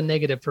if this is a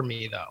negative for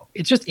me, though.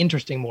 It's just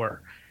interesting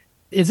more.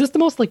 Is this the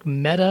most like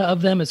meta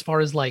of them as far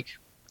as like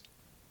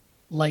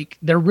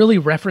they're really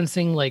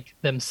referencing like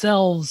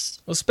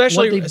themselves? Well,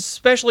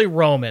 especially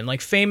Roman,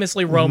 like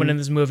famously Roman in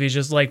this movie is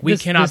just like, we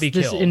cannot be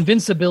killed. This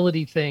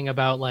invincibility thing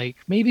about like,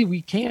 maybe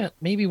we can't,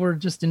 maybe we're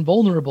just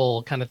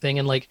invulnerable kind of thing.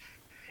 And like,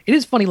 it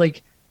is funny,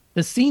 like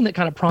the scene that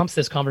kind of prompts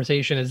this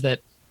conversation is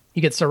that he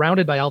gets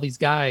surrounded by all these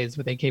guys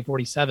with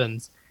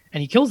AK-47s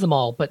and he kills them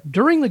all. But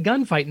during the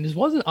gunfight, and this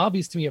wasn't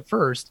obvious to me at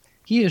first,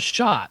 he is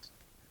shot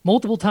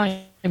multiple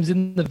times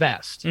in the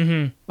vest.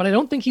 Mm-hmm. But I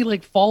don't think he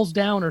like falls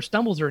down or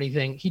stumbles or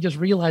anything. He just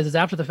realizes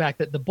after the fact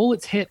that the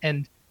bullets hit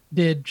and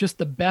did just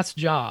the best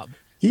job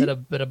that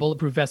a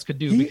bulletproof vest could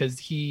do, because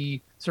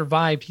he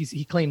survived.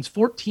 He claims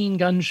 14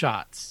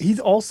 gunshots. He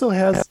also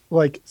has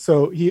like,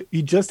 so he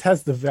just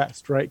has the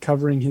vest, right,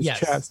 covering his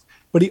chest,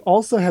 but he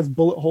also has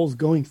bullet holes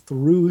going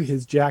through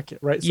his jacket,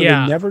 right? So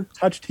they never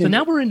touched him. So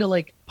now we're into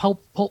like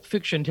pulp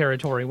fiction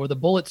territory where the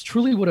bullets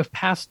truly would have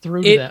passed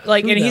through that.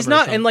 Like, and he's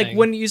not, and like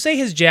when you say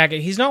his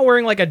jacket, he's not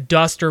wearing like a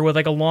duster with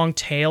like a long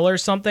tail or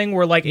something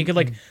where like it could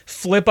like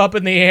flip up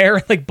in the air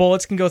and like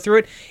bullets can go through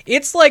it.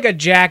 It's like a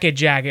jacket.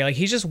 Like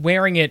he's just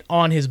wearing it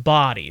on his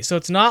body. So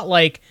it's not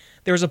like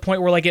there was a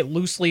point where like it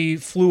loosely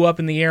flew up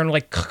in the air and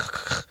like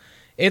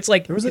it's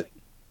like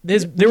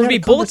there would be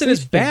bullets in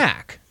his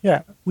back.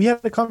 Yeah, we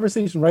had a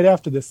conversation right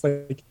after this.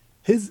 Like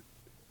his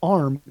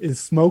arm is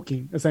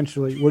smoking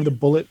essentially, where the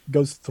bullet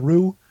goes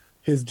through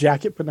his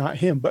jacket, but not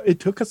him. But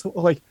it took us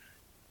like,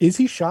 is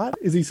he shot?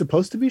 Is he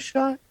supposed to be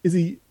shot? Is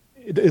he?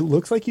 It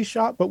looks like he's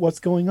shot, but what's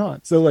going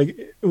on? So like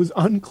it was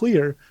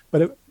unclear.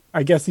 But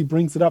I guess he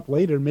brings it up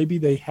later. Maybe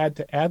they had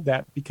to add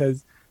that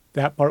because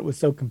that part was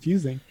so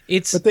confusing.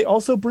 But they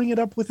also bring it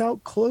up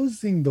without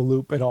closing the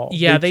loop at all.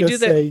 Yeah, they do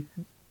that.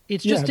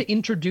 It's just to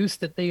introduce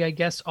that they, I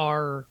guess,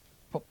 are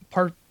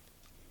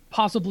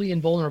possibly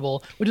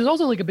invulnerable, which is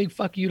also like a big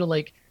fuck you to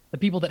like the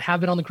people that have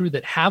been on the crew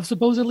that have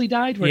supposedly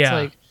died. Where it's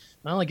like,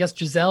 well, I guess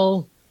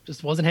Giselle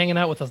just wasn't hanging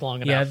out with us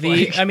long enough.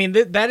 Yeah, I mean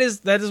that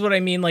is what I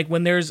mean. Like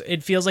when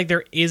it feels like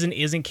there is and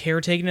isn't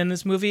care taken in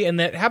this movie, and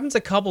that happens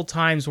a couple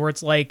times where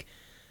it's like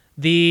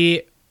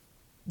the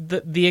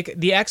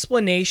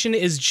explanation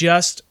is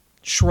just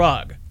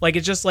shrug. Like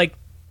it's just like,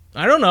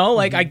 I don't know.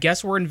 Like I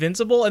guess we're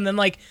invincible, and then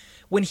like.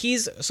 When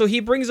he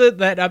brings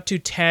that up to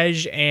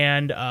Tej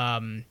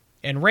and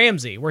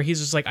Ramsey, where he's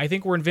just like, I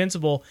think we're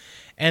invincible,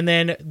 and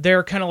then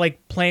they're kind of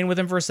like playing with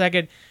him for a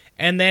second,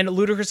 and then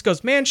Ludacris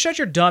goes, "Man, shut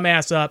your dumb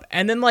ass up,"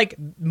 and then like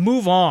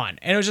move on,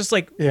 and it was just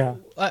like,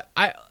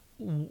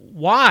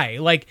 why?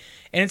 Like,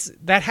 and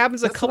that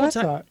happens a couple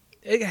times.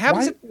 It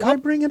happens. Why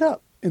bring it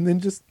up and then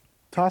just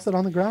toss it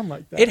on the ground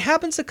like that? It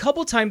happens a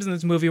couple times in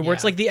this movie where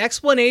it's like the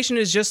explanation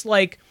is just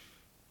like.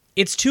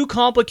 It's too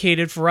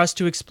complicated for us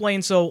to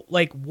explain. So,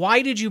 like,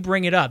 why did you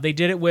bring it up? They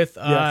did it with,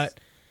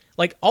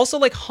 like, also,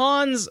 like,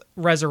 Han's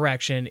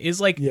resurrection is,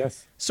 like,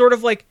 sort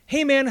of like,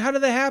 hey, man, how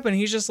did that happen?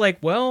 He's just like,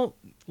 well,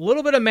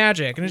 little bit of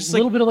magic, and it's just a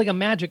little like, bit of like a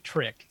magic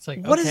trick. It's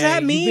like, what does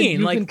that mean?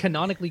 You've Like- been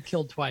canonically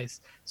killed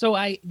twice. So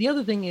the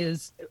other thing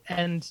is,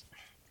 and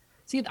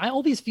see, I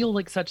always feel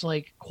like such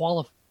like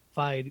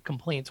qualified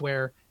complaints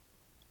where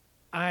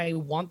I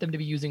want them to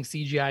be using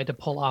CGI to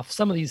pull off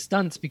some of these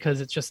stunts because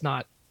it's just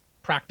not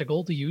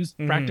practical to use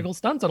practical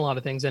stunts on a lot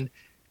of things. And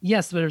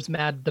yes, there's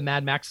the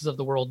Mad Maxes of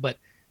the world, but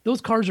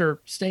those cars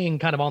are staying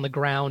kind of on the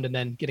ground and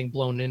then getting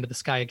blown into the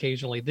sky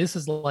occasionally. This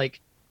is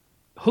like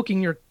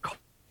hooking your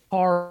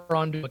car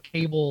onto a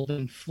cable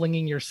and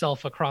flinging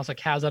yourself across a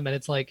chasm, and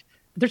it's like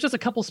there's just a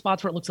couple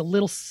spots where it looks a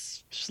little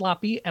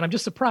sloppy, and I'm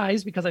just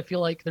surprised because I feel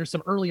like there's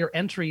some earlier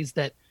entries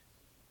that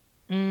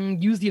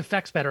use the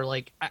effects better.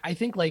 Like I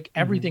think like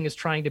everything is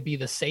trying to be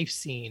the safe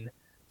scene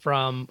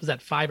from, was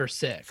that 5 or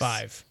 6?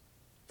 5.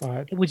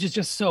 Which is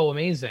just so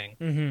amazing.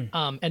 And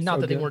not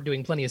So that they good. weren't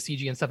doing plenty of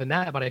CG and stuff in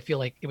that, but I feel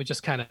like it was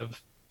just kind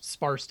of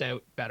sparsed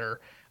out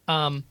better.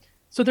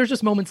 So there's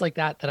just moments like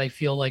that I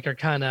feel like are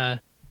kind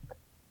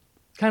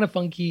of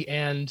funky.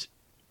 And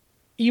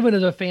even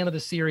as a fan of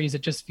the series,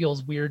 it just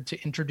feels weird to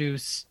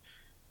introduce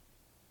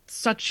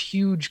such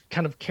huge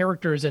kind of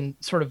characters, and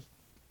sort of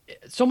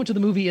so much of the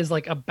movie is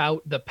like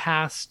about the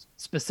past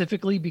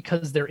specifically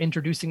because they're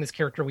introducing this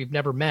character we've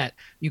never met.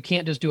 You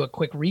can't just do a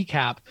quick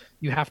recap.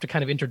 You have to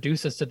kind of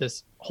introduce us to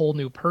this whole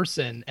new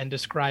person and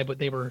describe what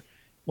they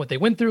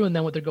went through and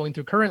then what they're going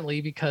through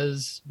currently,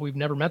 because we've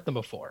never met them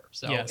before.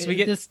 So Yeah, so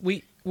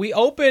we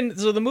open.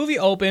 So the movie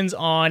opens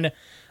on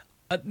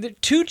the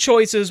two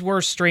choices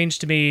were strange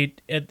to me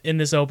in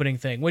this opening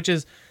thing, which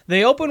is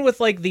they open with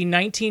like the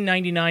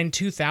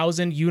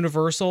 1999-2000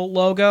 Universal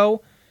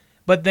logo,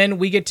 but then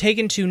we get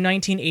taken to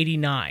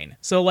 1989.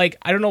 So like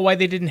I don't know why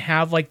they didn't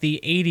have like the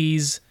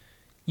 80s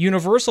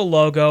Universal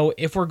logo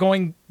if we're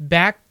going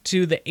back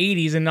to the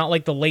 80s and not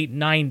like the late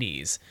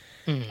 90s.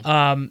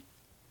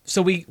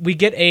 So we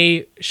get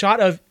a shot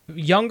of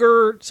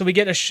younger. So we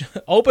get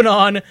open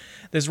on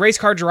this race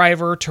car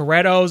driver.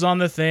 Toretto's on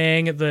the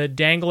thing. The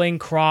dangling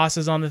cross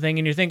is on the thing,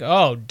 and you think,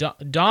 oh,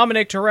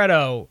 Dominic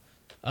Toretto,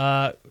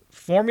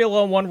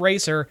 Formula One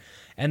racer,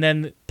 and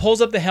then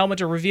pulls up the helmet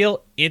to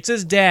reveal it's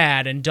his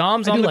dad, and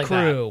Dom's I on do the like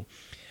crew.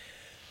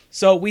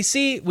 So we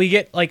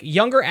get like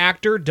younger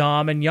actor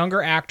Dom and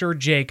younger actor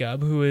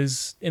Jacob, who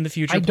is in the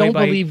future. I played don't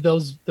by, believe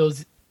those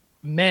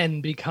men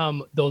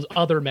become those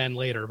other men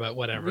later, but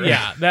whatever.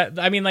 Yeah, that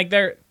I mean, like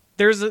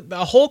there's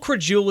a whole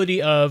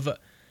credulity of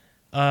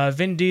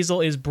Vin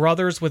Diesel is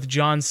brothers with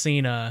John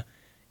Cena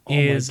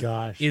is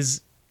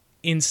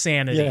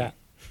insanity. Yeah,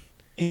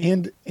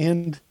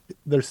 and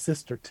their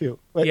sister too.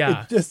 Like,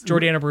 Yeah, it just,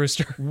 Jordana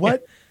Brewster.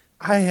 What?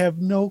 I have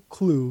no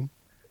clue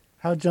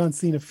how John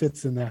Cena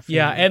fits in that film.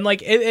 Yeah, and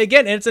like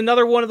again, it's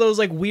another one of those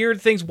like weird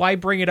things. Why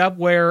bring it up?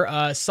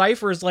 Where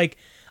Cypher's like,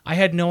 I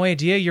had no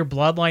idea your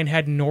bloodline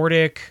had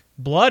Nordic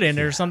blood in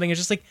it or something. It's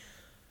just like,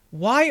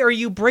 why are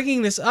you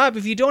bringing this up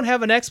if you don't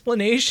have an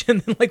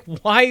explanation? Then like,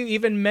 why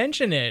even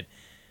mention it?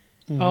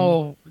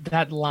 Oh,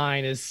 that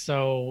line is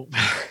so.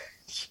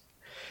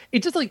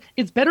 It's just like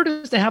it's better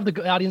just to have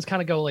the audience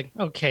kind of go like,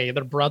 okay,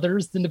 they're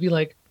brothers, than to be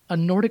like a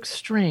Nordic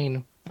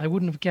strain. I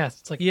wouldn't have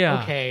guessed. It's like,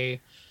 Yeah. okay.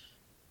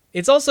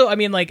 It's also, I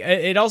mean, like,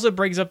 it also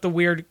brings up the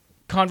weird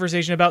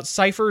conversation about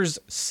Cypher's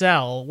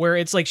cell, where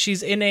it's like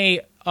she's in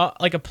a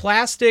like a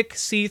plastic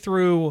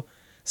see-through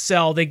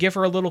cell. They give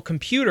her a little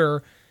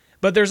computer,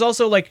 but there's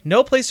also like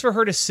no place for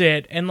her to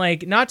sit, and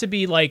like not to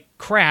be like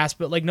crass,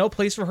 but like no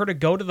place for her to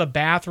go to the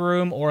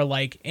bathroom or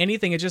like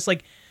anything. It's just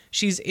like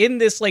she's in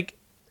this like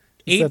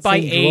It's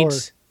that 8x8. same drawer.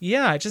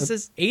 Yeah, it just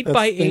says 8 That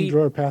by same 8.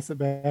 drawer, pass it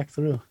back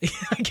through.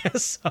 I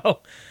guess so.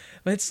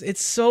 But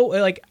it's so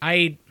like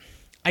I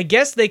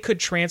guess they could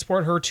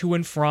transport her to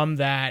and from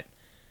that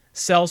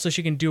cell so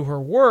she can do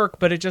her work,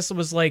 but it just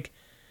was like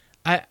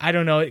I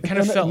don't know. It kind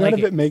of felt none like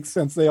of it makes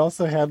sense. They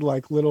also had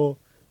like little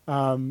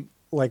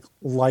like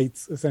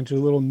lights, essentially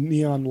little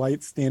neon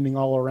lights standing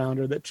all around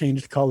her that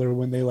changed color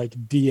when they like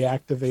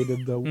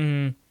deactivated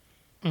the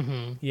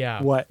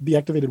yeah. what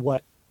deactivated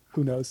what?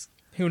 Who knows?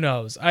 Who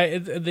knows?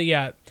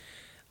 Yeah.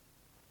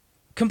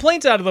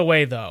 Complaints out of the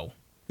way though.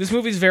 This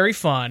movie's very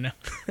fun.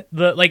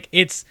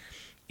 It's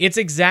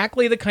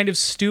exactly the kind of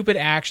stupid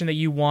action that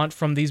you want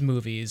from these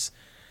movies.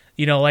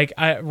 You know, like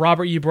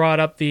Robert, you brought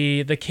up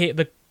the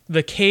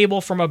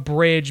cable from a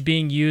bridge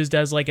being used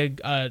as like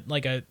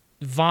a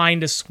vine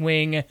to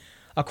swing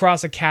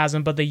across a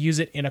chasm, but they use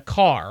it in a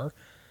car.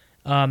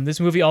 This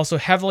movie also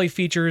heavily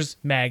features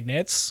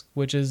magnets,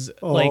 which is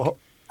like,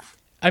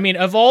 I mean,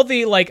 of all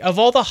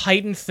the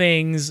heightened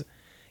things,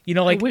 you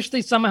know, like I wish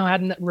they somehow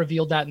hadn't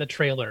revealed that in the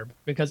trailer,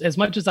 because as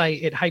much as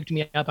it hyped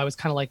me up, I was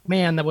kind of like,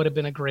 man, that would have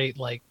been a great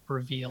like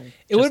reveal.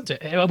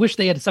 I wish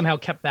they had somehow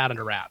kept that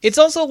under wraps. It's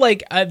also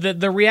like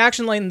the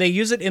reaction line, they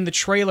use it in the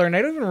trailer, and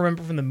I don't even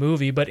remember from the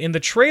movie, but in the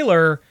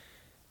trailer,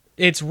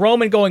 it's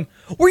Roman going,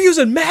 "We're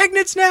using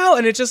magnets now,"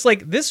 and it's just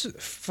like this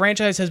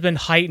franchise has been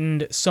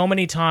heightened so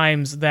many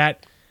times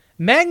that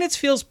magnets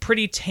feels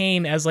pretty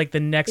tame as like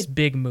the next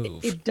big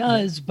move. It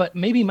does, but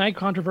maybe my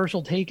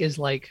controversial take is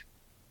like,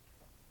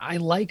 I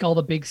like all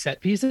the big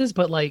set pieces,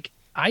 but like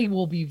I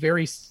will be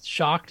very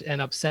shocked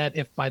and upset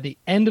if by the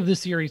end of the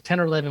series 10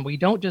 or 11 we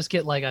don't just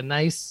get like a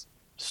nice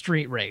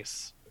street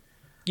race.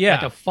 Yeah.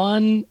 Like a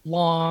fun,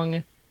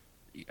 long,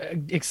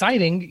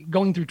 exciting,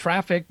 going through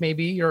traffic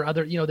maybe, or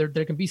other,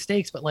 there can be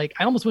stakes, but like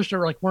I almost wish there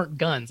weren't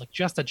guns, like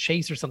just a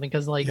chase or something,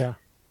 because like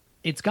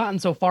it's gotten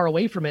so far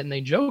away from it, and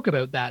they joke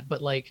about that,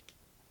 but like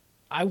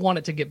I want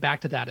it to get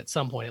back to that at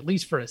some point, at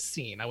least for a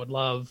scene. I would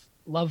love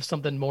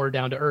something more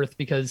down to earth,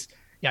 because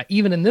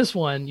even in this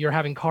one you're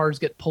having cars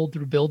get pulled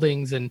through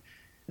buildings and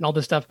all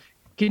this stuff.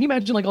 Can you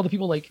imagine like all the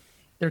people, like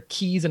their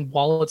keys and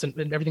wallets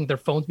and everything, their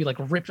phones be like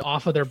ripped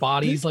off of their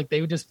bodies? Like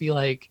they would just be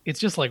like, it's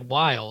just like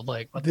wild,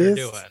 like what they're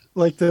doing.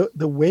 Like the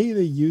way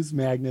they use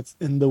magnets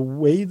and the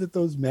way that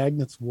those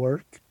magnets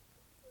work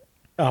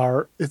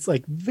it's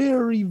like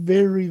very,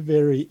 very,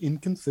 very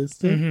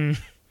inconsistent.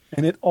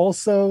 And it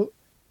also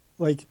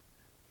like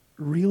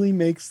really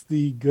makes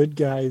the good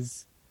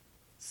guys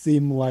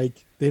seem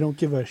like they don't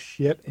give a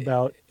shit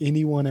about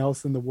anyone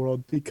else in the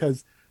world,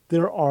 because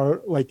there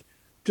are like,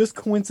 just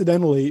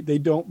coincidentally, they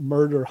don't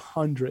murder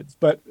hundreds,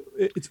 but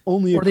it's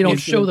only or they don't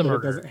show the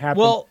murder. It doesn't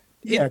happen. Well,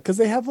 because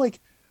they have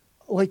like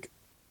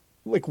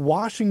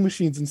washing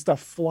machines and stuff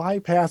fly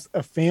past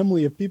a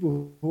family of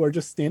people who are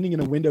just standing in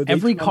a window.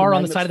 Every car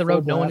on the side of the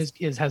road, no one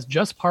has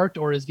just parked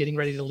or is getting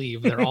ready to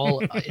leave. They're all,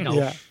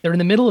 they're in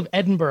the middle of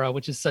Edinburgh,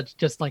 which is such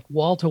just like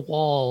wall to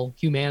wall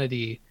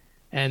humanity,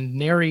 and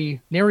nary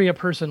a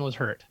person was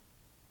hurt.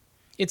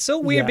 It's so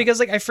weird because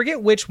like I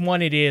forget which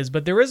one it is,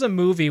 but there is a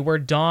movie where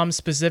Dom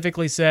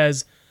specifically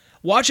says,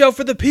 "Watch out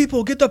for the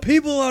people, get the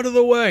people out of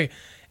the way."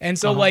 And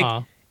so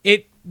like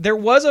there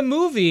was a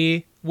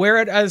movie where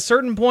at a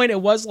certain point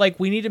it was like,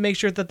 we need to make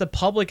sure that the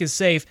public is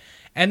safe.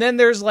 And then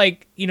there's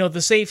like,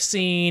 the safe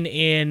scene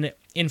in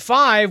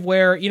 5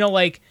 where,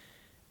 like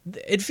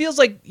it feels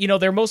like,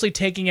 they're mostly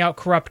taking out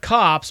corrupt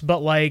cops, but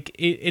like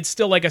it's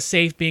still like a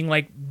safe being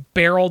like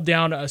barreled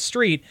down a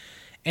street.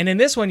 And in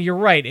this one, you're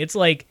right. It's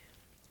like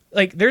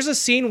there's a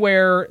scene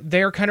where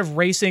they're kind of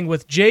racing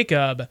with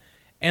Jacob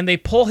and they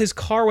pull his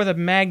car with a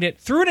magnet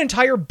through an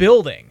entire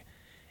building.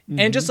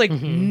 And just like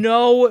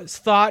no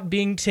thought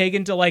being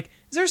taken to like,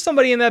 is there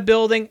somebody in that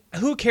building?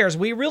 Who cares?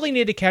 We really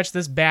need to catch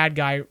this bad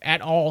guy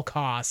at all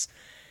costs.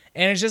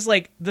 And it's just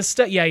like the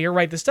stuff. Yeah, you're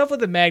right. The stuff with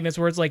the magnets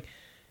where it's like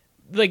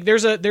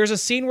there's a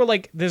scene where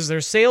like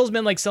there's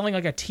salesmen like selling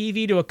like a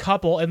TV to a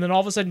couple, and then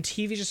all of a sudden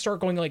TVs just start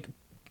going like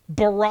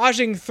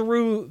barraging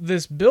through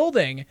this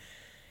building.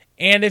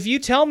 And if you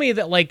tell me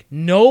that like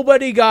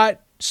nobody got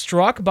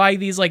struck by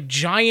these like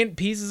giant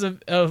pieces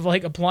of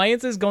like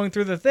appliances going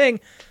through the thing,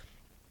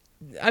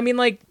 I mean,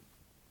 like,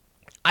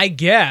 I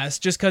guess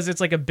just because it's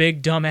like a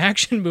big dumb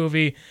action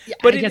movie. Yeah,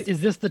 but I guess,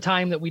 is this the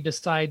time that we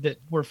decide that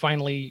we're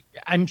finally?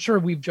 I'm sure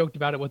we've joked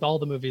about it with all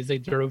the movies. They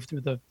drove through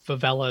the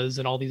favelas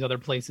and all these other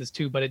places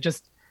too. But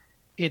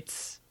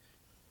it's.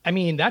 I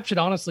mean, that should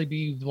honestly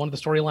be one of the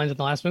storylines in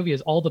the last movie: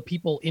 is all the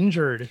people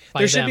injured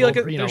by there should them be like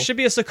over, there should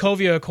be a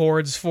Sokovia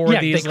Accords for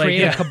these. They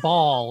create a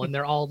cabal, and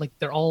they're all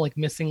like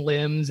missing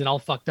limbs and all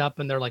fucked up,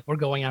 and they're like, we're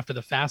going after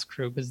the fast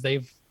crew because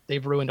they've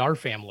ruined our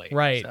family,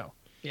 right? So.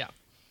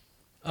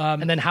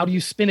 And then how do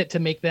you spin it to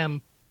make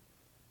them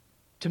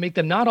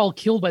not all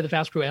killed by the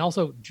fast crew and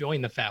also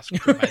join the fast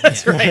crew?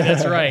 That's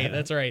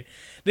right.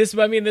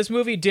 This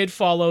movie did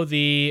follow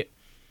it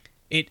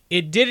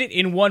did it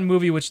in one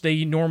movie, which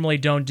they normally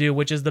don't do,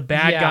 which is the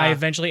bad guy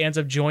eventually ends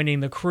up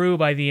joining the crew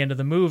by the end of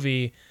the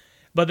movie.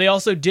 But they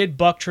also did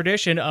buck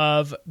tradition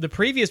of the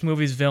previous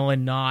movie's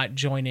villain not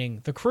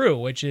joining the crew,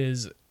 which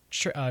is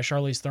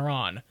Charlize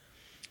Theron.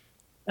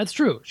 That's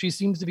true. She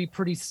seems to be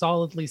pretty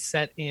solidly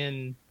set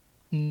in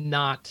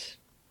not,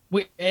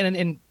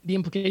 and the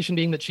implication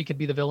being that she could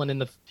be the villain in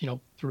the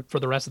for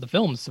the rest of the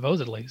films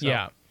supposedly. So.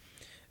 Yeah,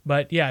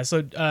 but yeah.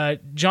 So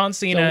John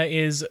Cena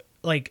is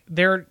like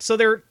they're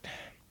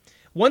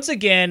once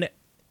again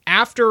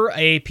after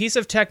a piece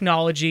of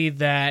technology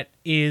that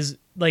is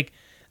like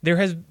there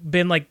has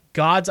been like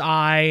God's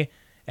eye,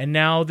 and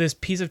now this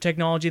piece of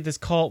technology that's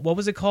called, what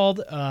was it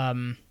called?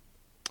 Ares.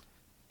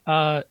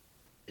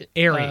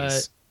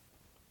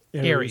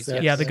 Ares,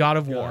 yeah, the God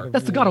of War.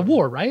 That's the God of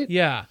War, right?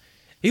 Yeah.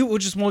 He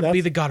won't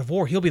be the God of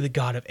War. He'll be the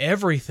God of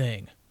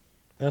everything.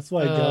 That's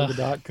why Gal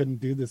Gadot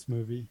couldn't do this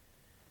movie.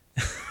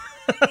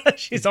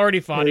 She's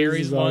already fought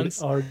Ares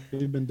once.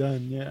 Already been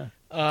done,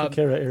 yeah. Took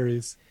care of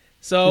Ares.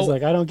 So he's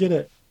like, I don't get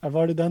it. I've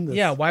already done this.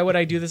 Yeah, why would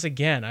I do this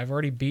again? I've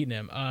already beaten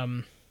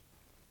him.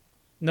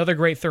 Another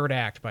great third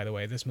act, by the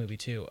way, this movie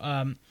too.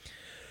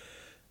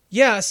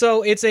 Yeah,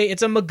 so it's a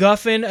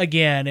MacGuffin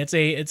again. It's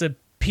a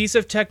piece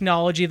of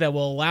technology that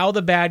will allow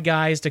the bad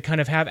guys to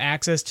kind of have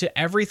access to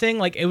everything.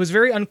 Like, it was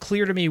very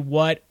unclear to me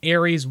what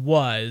Ares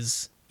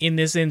was in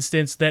this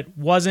instance that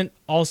wasn't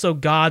also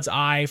God's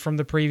eye from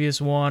the previous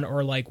one,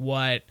 or like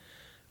what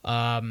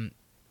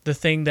the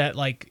thing that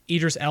like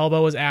Idris Elba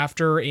was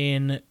after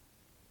in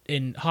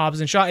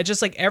Hobbs and Shaw. It's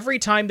just like every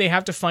time they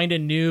have to find a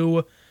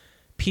new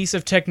piece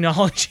of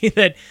technology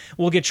that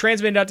will get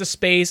transmitted out to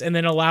space and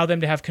then allow them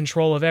to have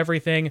control of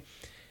everything.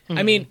 Mm-hmm.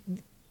 I mean,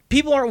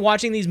 people aren't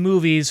watching these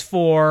movies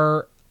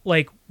for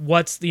like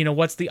what's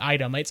the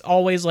item. It's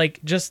always like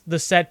just the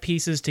set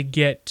pieces to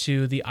get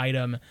to the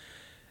item.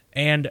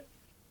 And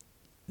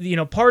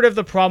part of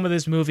the problem with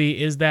this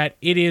movie is that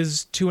it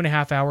is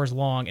 2.5 hours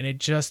long, and it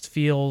just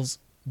feels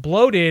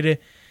bloated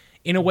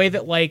in a way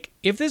that, like,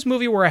 if this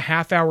movie were a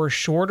half hour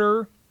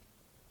shorter,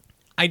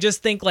 I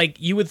just think, like,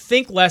 you would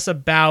think less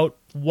about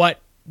what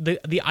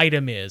the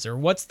item is or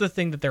what's the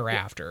thing that they're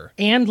after.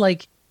 And,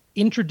 like,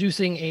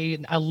 introducing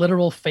a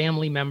literal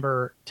family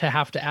member to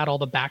have to add all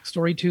the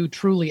backstory to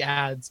truly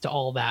adds to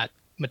all that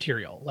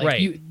material. Like,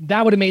 right.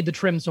 That would have made the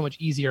trim so much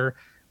easier.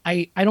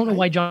 I don't know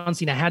why John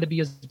Cena had to be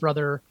his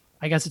brother.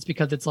 I guess it's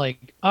because it's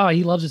like, oh,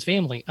 he loves his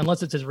family,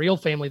 unless it's his real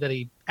family that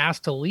he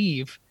asked to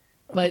leave.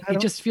 But it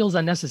just feels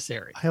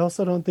unnecessary. I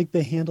also don't think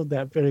they handled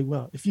that very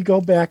well. If you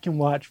go back and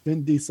watch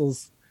Vin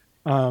Diesel's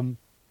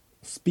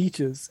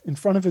speeches in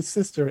front of his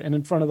sister and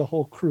in front of the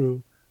whole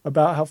crew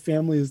about how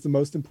family is the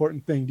most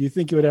important thing, do you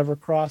think it would ever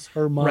cross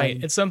her mind?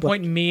 Right. At some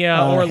point,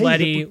 Mia or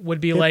Letty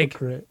would be like,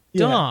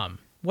 Dom,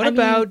 what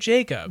about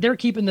Jacob? They're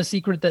keeping the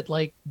secret that,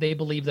 like, they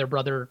believe their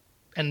brother,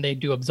 and they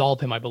do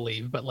absolve him, I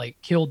believe, but, like,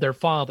 killed their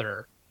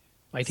father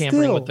by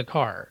tampering with the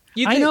car.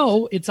 I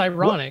know, it's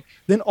ironic.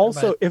 Then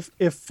also,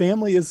 if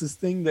family is this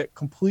thing that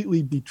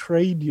completely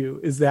betrayed you,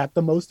 is that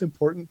the most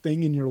important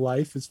thing in your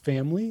life is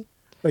family?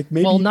 Like,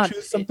 maybe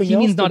choose something else. He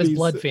means not his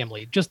blood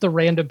family, just the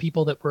random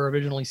people that were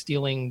originally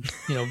stealing,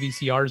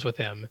 VCRs with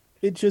him.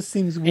 It just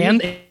seems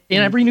weird. And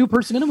every new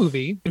person in a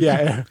movie.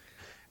 Yeah.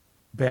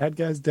 Bad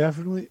guys,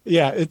 definitely.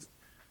 Yeah,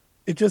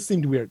 it just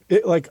seemed weird.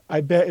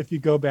 I bet if you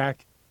go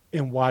back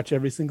and watch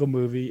every single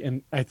movie,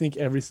 and I think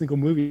every single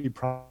movie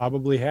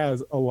probably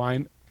has a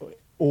line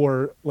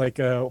or like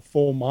a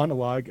full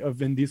monologue of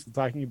Vin Diesel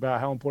talking about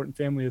how important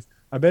family is.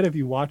 I bet if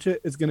you watch it,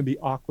 it's going to be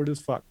awkward as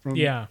fuck from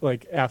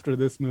like after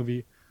this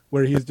movie,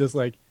 where he's just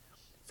like,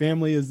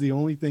 family is the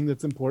only thing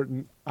that's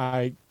important.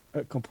 I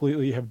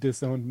completely have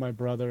disowned my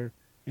brother,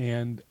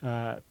 and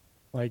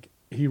like,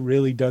 he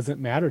really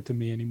doesn't matter to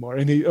me anymore.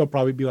 And he'll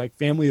probably be like,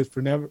 family is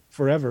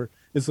forever.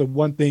 It's the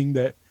one thing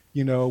that,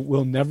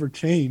 will never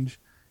change.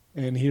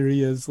 And here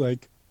he is,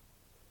 like,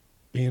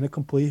 being a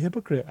complete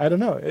hypocrite. I don't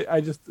know. I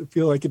just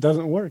feel like it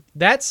doesn't work.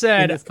 That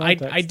said,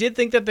 I did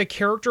think that the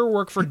character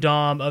work for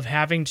Dom of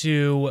having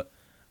to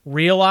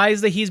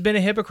realize that he's been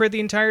a hypocrite the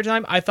entire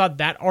time, I thought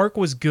that arc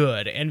was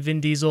good. And Vin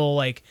Diesel,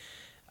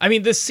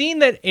 the scene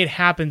that it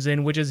happens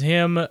in, which is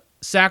him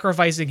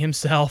sacrificing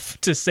himself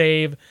to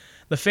save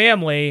the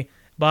family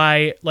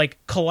by, like,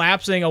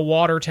 collapsing a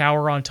water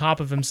tower on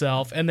top of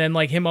himself, and then,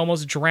 like, him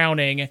almost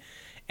drowning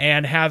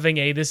and having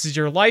a "this is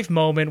your life"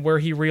 moment where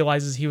he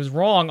realizes he was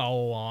wrong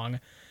all along.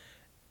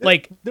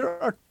 Like,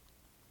 I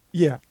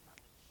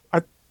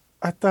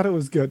thought it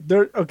was good.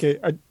 Okay,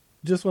 I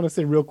just want to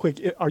say real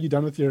quick, are you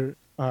done with your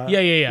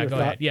your go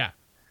ahead. Yeah.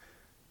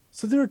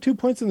 So there are 2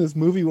 points in this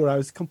movie where I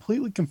was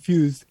completely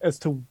confused as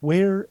to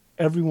where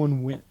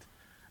everyone went.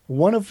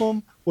 One of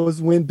them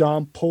was when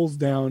Dom pulls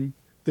down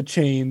the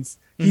chains.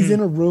 He's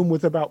in a room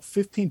with about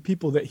 15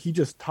 people that he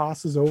just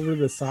tosses over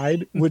the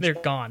side, which they're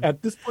gone.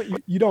 At this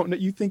point, you don't.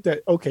 You think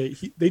that, okay,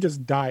 they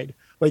just died.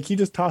 Like, he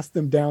just tossed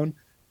them down,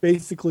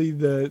 basically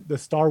the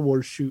Star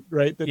Wars chute,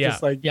 right? That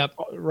just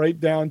right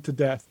down to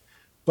death.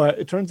 But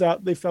it turns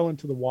out they fell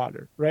into the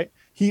water, right?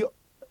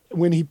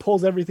 When he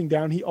pulls everything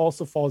down, he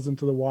also falls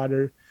into the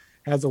water,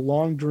 has a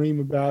long dream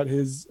about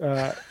his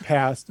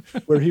past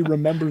where he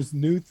remembers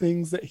new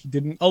things that he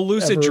didn't a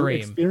lucid ever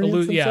dream.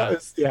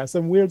 experience.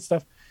 Some weird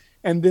stuff.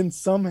 And then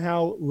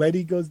somehow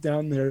Letty goes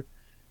down there,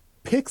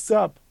 picks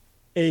up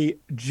a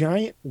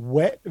giant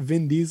wet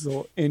Vin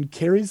Diesel and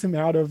carries him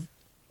out of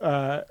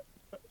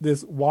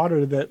this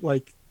water that,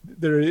 like,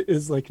 there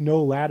is, like,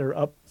 no ladder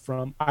up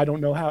from. I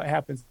don't know how it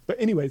happens. But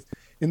anyways,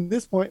 in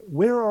this point,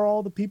 where are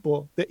all the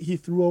people that he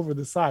threw over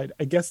the side?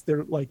 I guess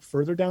they're, like,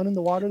 further down in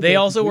the water. They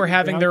also were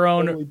having their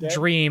own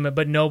dream,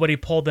 but nobody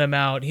pulled them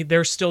out.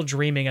 They're still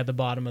dreaming at the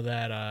bottom of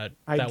that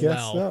I guess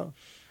well. So.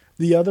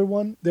 The other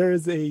one, there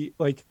is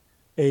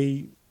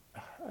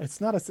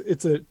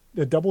it's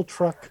a double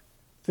truck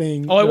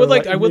thing. Oh, I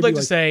would like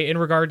to say, in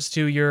regards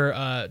to your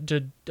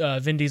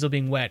Vin Diesel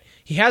being wet,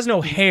 he has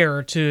no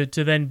hair to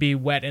then be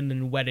wet and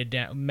then wetted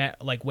down,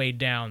 weighed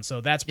down.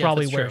 So that's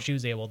probably where she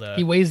was able to.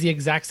 He weighs the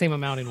exact same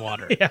amount in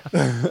water. Yeah,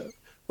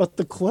 but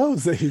the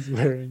clothes that he's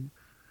wearing,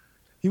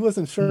 he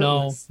wasn't sure.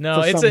 No,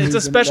 it's a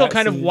special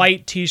kind of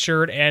white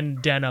T-shirt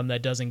and denim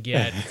that doesn't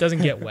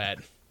get wet.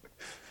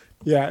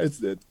 Yeah,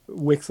 it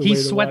wicks away. He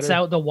sweats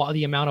out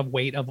the amount of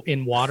weight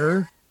in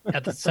water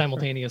at the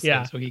simultaneous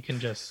thing, so he can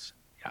just.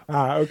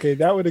 Yeah. Okay,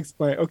 that would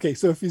explain. Okay,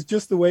 so if he's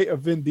just the weight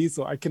of Vin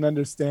Diesel, I can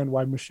understand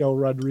why Michelle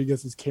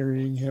Rodriguez is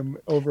carrying him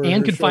over.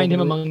 And could find him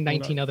among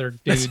 19 other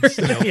dudes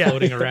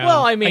floating around.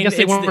 Well, I mean, I guess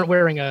they weren't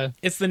wearing a.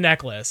 It's the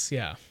necklace,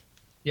 yeah.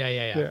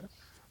 Yeah.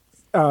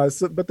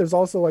 But there's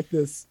also, like,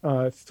 this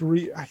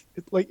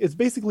it's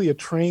basically a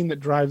train that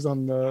drives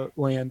on the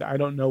land. I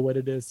don't know what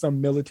it is, some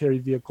military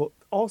vehicle.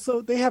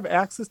 Also, they have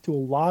access to a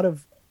lot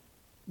of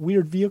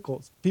weird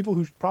vehicles. People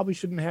who probably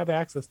shouldn't have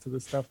access to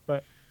this stuff,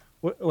 but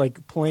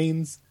like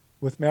planes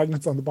with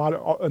magnets on the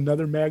bottom,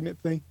 another magnet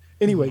thing.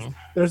 Anyways,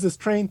 there's this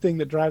train thing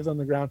that drives on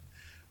the ground.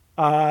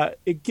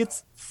 It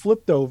gets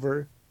flipped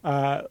over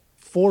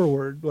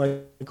forward,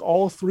 like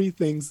all three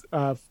things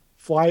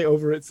fly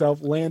over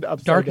itself, land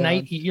upside Dark down.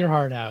 Knight, eat your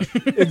heart out.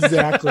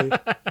 Exactly.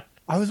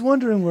 I was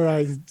wondering where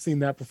I'd seen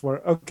that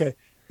before. Okay.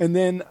 And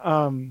then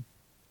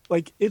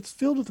like it's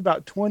filled with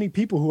about 20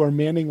 people who are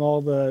manning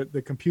all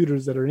the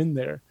computers that are in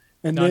there.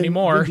 And Not then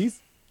anymore.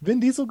 Vin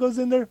Diesel goes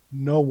in there,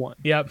 no one.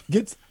 Yep.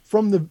 Gets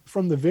from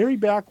the very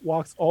back,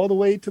 walks all the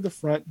way to the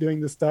front doing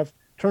the stuff,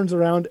 turns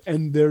around,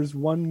 and there's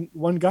one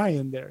guy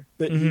in there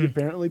that he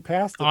apparently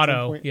passed at Otto,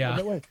 some point yeah. on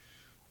that way.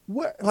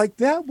 What, like,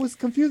 that was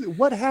confusing.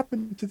 What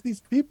happened to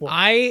these people?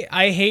 I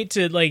hate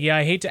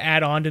to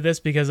add on to this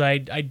because I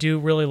do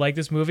really like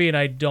this movie and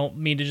I don't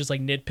mean to just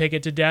like nitpick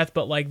it to death,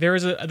 but like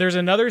there's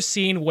another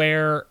scene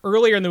where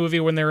earlier in the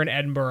movie when they're in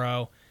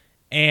Edinburgh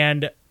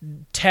and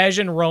Tej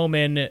and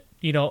Roman,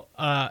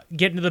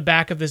 get into the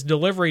back of this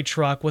delivery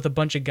truck with a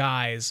bunch of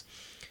guys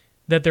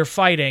that they're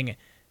fighting.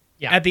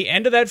 Yeah. At the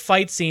end of that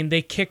fight scene,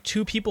 they kick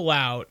 2 people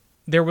out.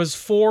 There was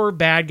 4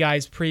 bad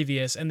guys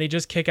previous, and they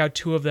just kick out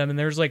 2 of them, and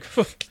there's like,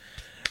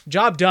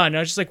 job done. And I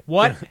was just like,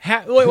 what?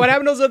 What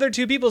happened to those other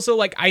 2 people? So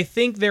like, I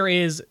think there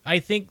is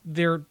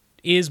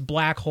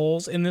black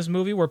holes in this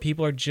movie where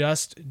people are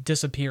just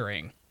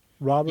disappearing.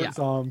 Robert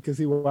saw him because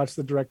he watched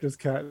the director's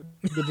cut.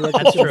 The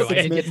director's That's cut true. 6 I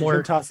did minutes get of more.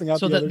 him tossing out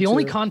So the the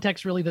only other 2.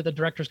 context really that the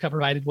director's cut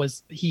provided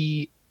was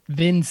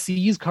Vin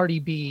sees Cardi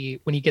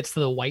B when he gets to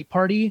the white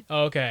party.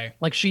 Okay.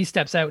 Like she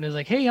steps out and is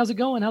like, "Hey, how's it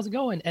going? How's it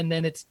going?" And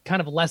then it's kind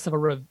of less of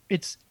a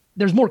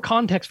there's more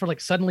context for like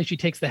suddenly she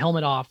takes the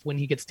helmet off when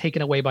he gets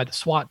taken away by the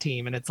SWAT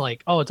team, and it's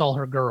like, oh, it's all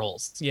her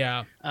girls.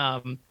 Yeah.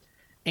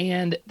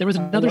 And there was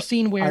another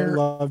scene where I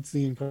loved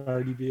seeing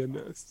Cardi B in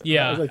this.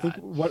 Yeah. That was, I think,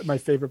 what my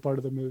favorite part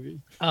of the movie.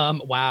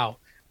 Wow.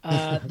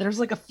 There's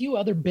like a few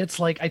other bits.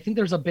 Like I think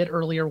there's a bit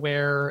earlier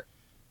where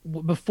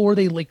before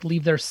they like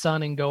leave their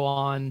son and go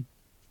on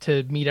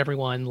to meet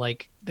everyone,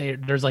 like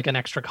there's like an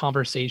extra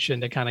conversation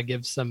to kind of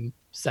give some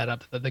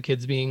setup that the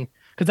kids being,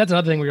 because that's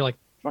another thing where you're like,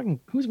 fucking,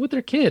 who's with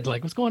their kid?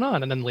 Like, what's going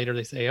on? And then later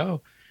they say,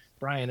 oh,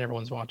 Brian,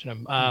 everyone's watching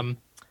him.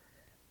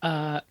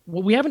 Well,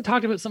 we haven't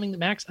talked about something that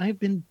Max, I've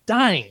been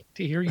dying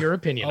to hear your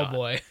opinion on.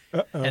 Boy.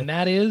 And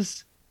that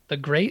is the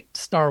great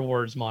Star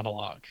Wars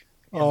monologue.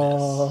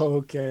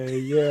 Okay.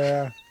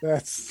 Yeah.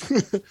 That's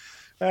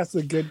that's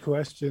a good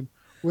question.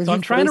 When So he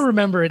I'm trying to first-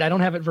 remember it. I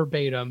don't have it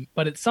verbatim,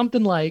 but it's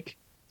something like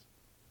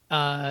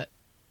Charlize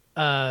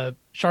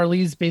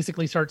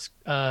basically starts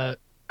kind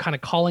of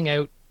calling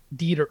out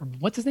Dieter.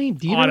 What's his name?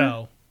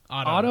 Dieter?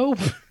 Otto?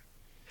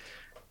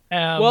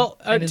 Well,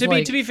 and to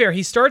is be fair,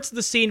 he starts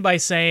the scene by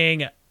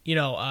saying,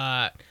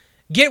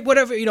 get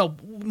whatever,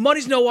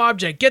 money's no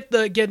object. Get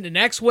an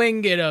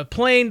X-wing, get a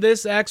plane,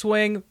 this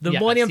X-wing, the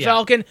Millennium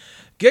Falcon,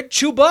 get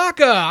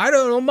Chewbacca. I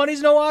don't know,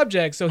 money's no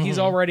object. So he's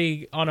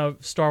already on a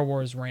Star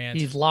Wars rant.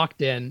 He's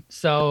locked in.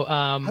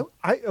 So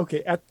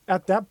okay,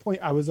 at that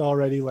point I was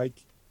already like,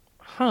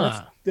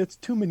 that's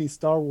too many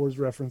Star Wars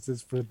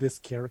references for this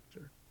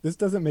character. This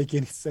doesn't make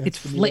any sense.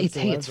 it's to me it's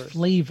whatsoever.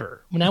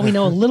 flavor. Now we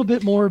know a little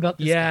bit more about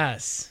this.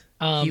 Yes.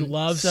 He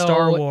loves so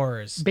Star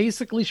Wars.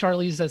 Basically,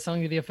 Charlize says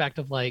something to the effect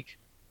of like,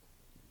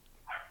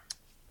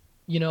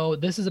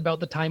 this is about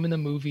the time in the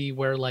movie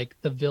where like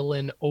the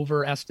villain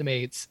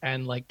overestimates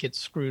and like gets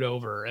screwed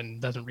over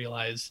and doesn't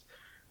realize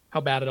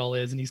how bad it all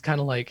is. And he's kind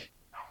of like,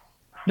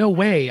 no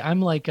way.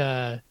 I'm like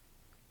a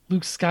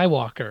Luke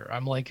Skywalker.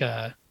 I'm like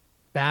a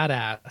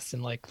badass.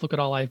 And like, look at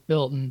all I've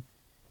built.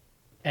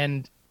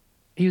 And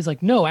he was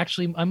like, no,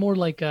 actually, I'm more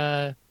like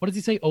what does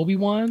he say?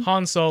 Obi-Wan?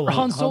 Han Solo. Or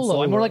Han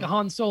Solo. I'm more like a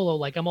Han Solo.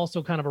 Like I'm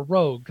also kind of a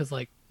rogue because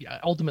like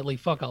ultimately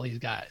fuck all these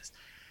guys.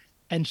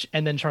 And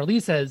then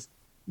Charlize says,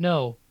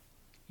 no,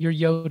 you're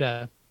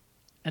Yoda.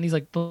 And he's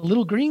like, the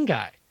little green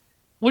guy,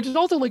 which is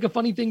also like a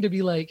funny thing to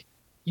be like,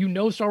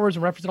 Star Wars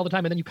and reference it all the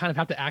time. And then you kind of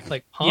have to act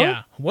like, huh?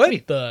 Yeah. What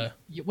wait, the?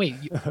 Wait,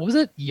 what was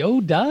it?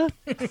 Yoda?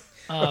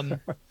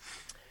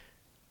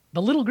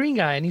 The little green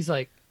guy. And he's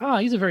like,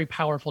 he's a very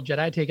powerful Jedi.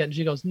 I take it. And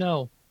she goes,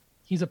 no,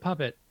 he's a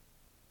puppet.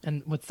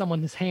 And with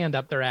someone's hand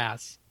up their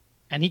ass.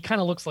 And he kind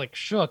of looks like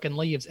shook and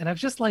leaves. And I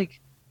was just like,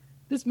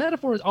 this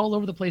metaphor is all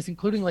over the place,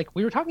 including like,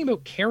 we were talking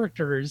about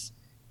characters.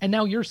 And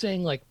now you're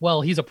saying like,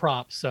 well, he's a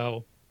prop.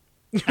 So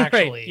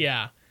actually, Right,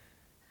 yeah.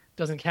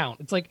 doesn't count.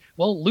 It's like,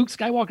 well, Luke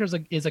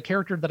Skywalker is a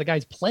character that a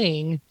guy's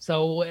playing.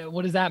 So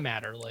what does that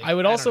matter? Like, I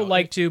would don't also know.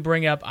 like to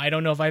bring up, I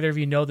don't know if either of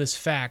you know this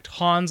fact,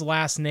 Han's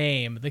last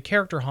name, the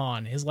character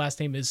Han, his last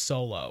name is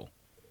Solo.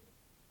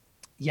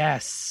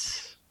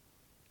 Yes.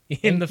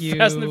 In the Thank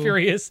Fast and the you.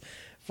 Furious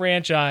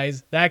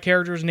franchise, that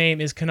character's name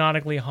is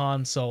canonically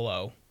Han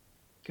Solo.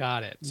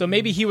 Got it. So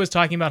maybe he was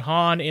talking about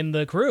Han in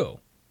the crew.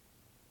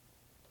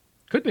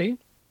 Could be.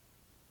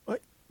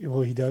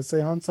 Well, he does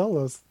say Han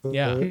Solo. So,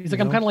 Yeah. He's like,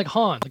 I'm kind of like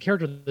Han, the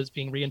character that's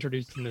being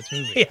reintroduced in this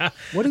movie. Yeah.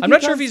 What did I'm you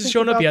not sure if guys he's think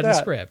shown up about yet in the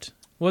that? script.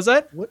 Was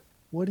that?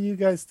 What do you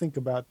guys think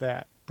about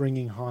that?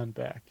 Bringing Han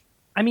back.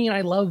 I mean, I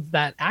love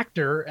that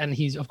actor, and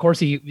he's, of course,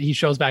 he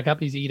shows back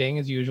up. He's eating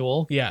as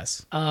usual.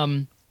 Yes.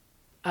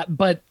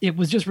 But it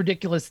was just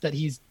ridiculous that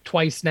he's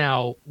twice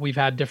now. We've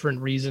had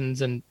different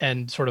reasons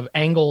and sort of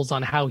angles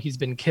on how he's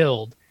been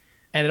killed,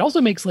 and it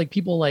also makes like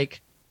people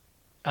like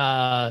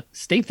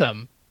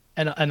Statham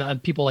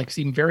and people like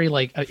seem very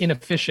like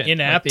inefficient.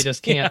 Inept. Like they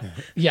just can't.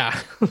 Yeah,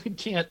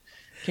 can't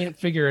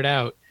figure it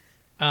out.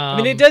 I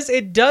mean,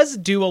 it does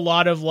do a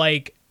lot of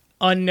like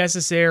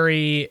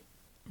unnecessary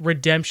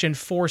redemption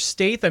for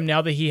Statham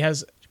now that he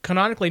has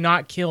canonically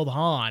not killed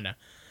Han.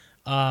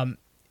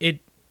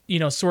 It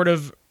sort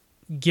of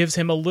gives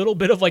him a little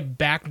bit of like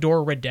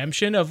backdoor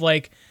redemption of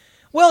like,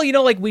 well,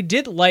 like we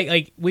did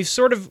like we've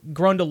sort of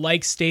grown to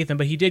like Statham,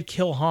 but he did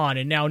kill Han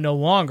and now no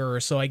longer.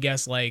 So I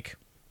guess like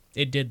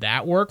it did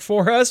that work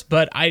for us.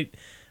 But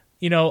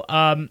yeah,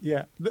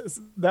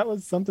 that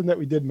was something that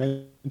we did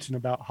mention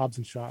about Hobbs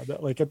and Shaw,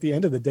 that like at the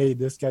end of the day,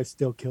 this guy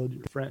still killed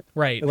your friend.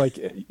 Right. Like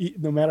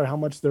no matter how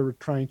much they were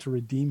trying to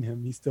redeem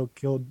him, he still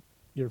killed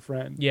your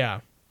friend. Yeah.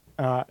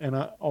 And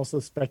I also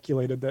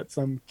speculated that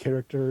some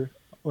character,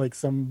 like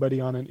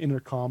somebody on an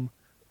intercom,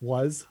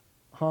 was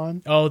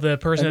Han. Oh, the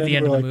person at the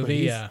end of the like, movie.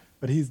 Yeah.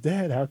 But he's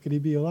dead. How could he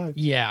be alive?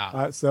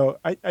 Yeah. So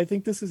I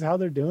think this is how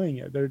they're doing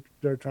it.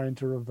 They're trying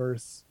to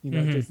reverse,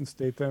 Jason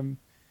Statham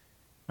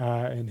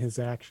and his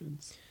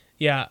actions.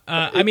 Yeah.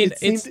 I mean,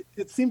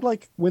 it seemed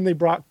like when they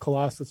brought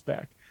Colossus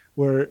back,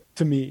 where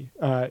to me,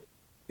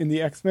 in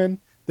the X-Men,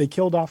 they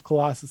killed off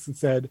Colossus and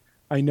said,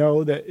 I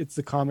know that it's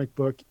a comic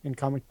book and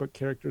comic book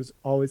characters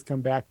always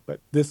come back,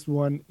 but this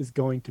one is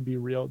going to be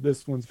real.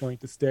 This one's going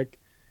to stick.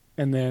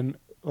 And then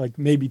like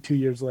maybe 2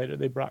 years later,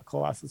 they brought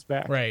Colossus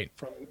back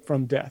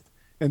from death.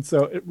 And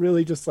so it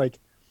really just like,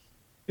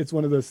 it's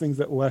one of those things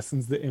that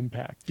lessens the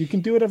impact. You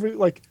can do it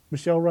like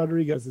Michelle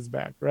Rodriguez is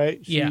back, right?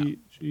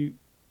 She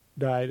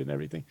died and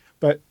everything.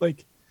 But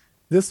like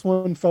this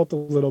one felt a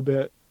little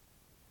bit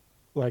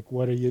like,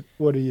 what are you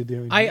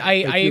doing? I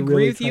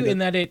agree with you in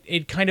that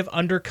it kind of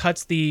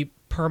undercuts the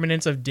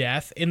permanence of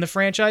death in the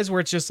franchise,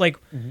 where it's just like,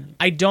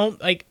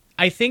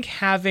 I think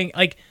having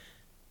like,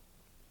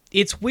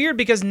 it's weird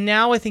because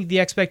now I think the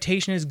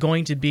expectation is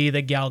going to be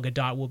that Gal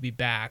Gadot will be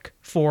back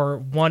for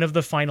one of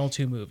the final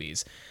two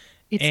movies.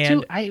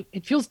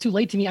 It feels too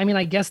late to me. I mean,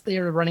 I guess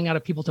they're running out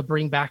of people to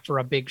bring back for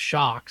a big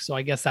shock, so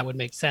I guess that would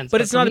make sense.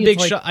 But it's not a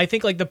big shock. I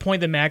think like the point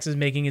that Max is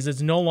making is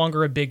it's no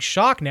longer a big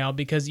shock now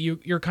because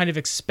you're kind of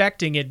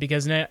expecting it,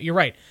 because now you're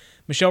right.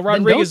 Michelle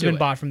Rodriguez has been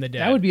bought from the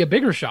dead. That would be a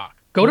bigger shock.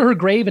 Go to her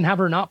grave and have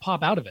her not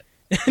pop out of it.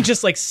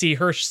 Just like see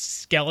her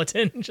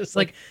skeleton. Just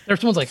like there's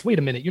someone's like, wait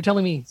a minute, you're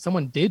telling me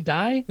someone did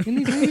die in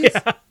these movies?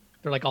 Yeah.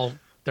 They're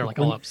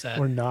all upset.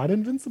 We're not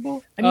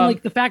invincible. I mean,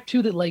 like the fact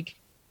too that like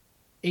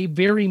a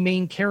very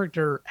main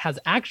character has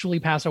actually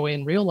passed away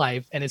in real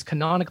life and is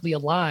canonically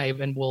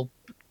alive and will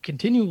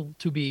continue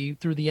to be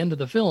through the end of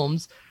the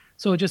films.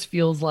 So it just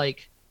feels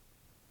like,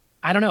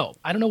 I don't know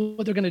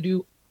what they're going to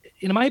do.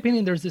 In my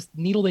opinion, there's this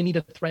needle they need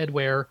to thread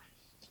where,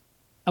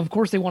 of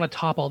course, they want to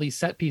top all these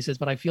set pieces,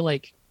 but I feel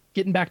like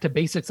getting back to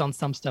basics on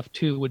some stuff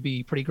too would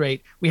be pretty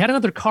great. We had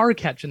another car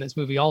catch in this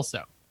movie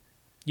also.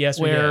 Yes,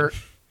 where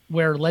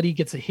Letty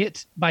gets a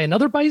hit by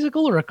another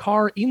bicycle or a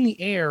car in the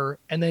air,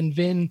 and then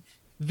Vin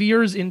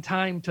veers in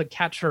time to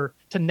catch her,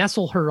 to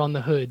nestle her on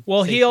the hood.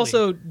 Well, safely. he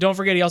also, don't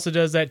forget, he also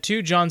does that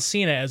to John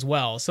Cena as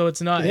well. So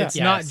it's not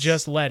not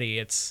just Letty.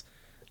 It's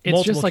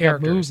multiple just like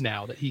characters. a move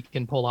now that he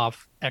can pull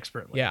off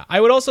expertly. Yeah,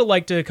 I would also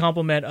like to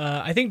compliment,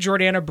 I think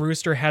Jordana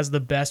Brewster has the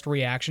best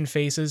reaction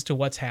faces to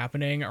what's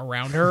happening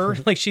around her.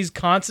 Like she's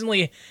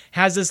constantly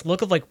has this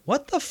look of like,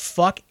 what the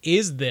fuck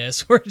is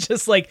this? Where it's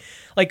just like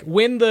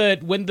when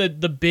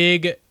the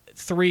big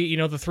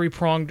the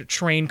three-pronged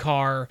train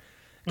car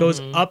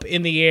goes up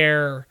in the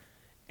air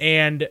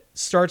and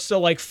starts to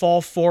like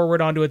fall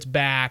forward onto its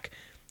back,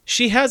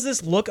 she has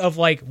this look of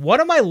like, what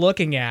am I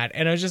looking at?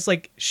 And I was just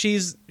like,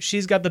 she's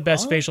got the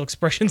best facial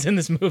expressions in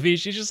this movie.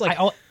 She's just like,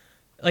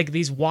 like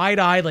these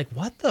wide-eyed, like,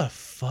 what the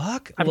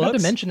fuck? I've got to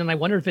mention, and I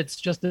wonder if it's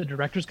just the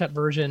director's cut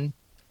version,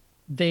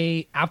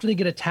 after they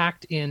get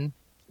attacked in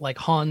like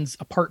Han's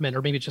apartment,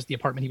 or maybe it's just the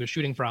apartment he was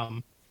shooting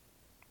from,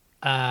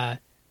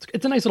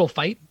 it's a nice little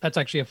fight. That's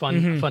actually a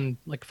fun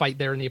like fight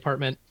there in the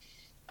apartment.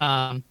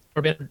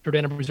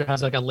 Jordana Brewster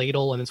has like a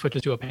ladle and then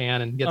switches to a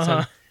pan and gets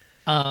him.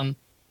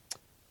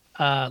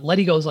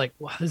 Letty goes like,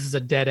 wow, this is a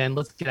dead end.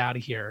 Let's get out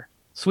of here.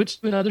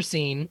 Switch to another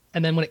scene.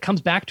 And then when it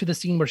comes back to the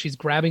scene where she's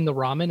grabbing the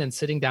ramen and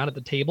sitting down at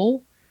the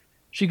table,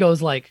 she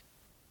goes like,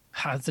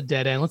 it's a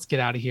dead end. Let's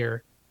get out of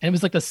here. And it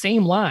was like the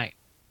same line,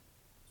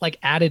 like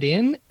added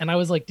in. And I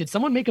was like, did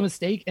someone make a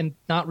mistake and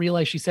not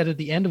realize she said it at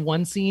the end of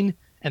one scene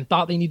and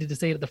thought they needed to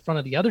say it at the front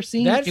of the other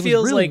scene? That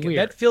feels like weird.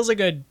 That feels like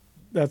a...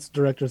 That's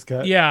director's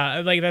cut.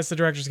 Yeah, like that's the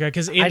director's cut.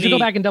 Because I should go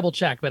back and double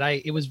check, but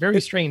it was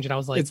very strange, and I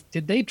was like,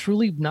 did they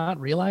truly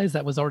not realize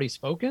that was already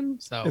spoken?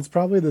 So it's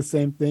probably the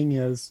same thing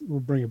as,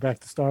 we'll bring it back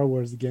to Star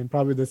Wars again.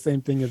 Probably the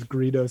same thing as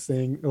Greedo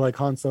saying, like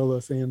Han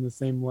Solo saying the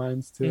same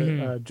lines to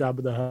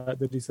Jabba the Hutt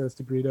that he says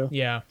to Greedo.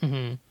 Yeah.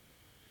 Mm-hmm.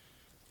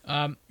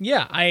 And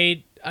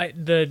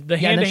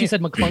then she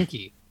said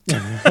McClunky.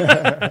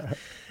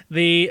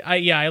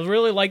 I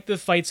really like the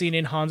fight scene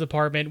in Han's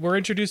apartment. We're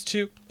introduced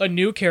to a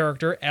new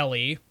character,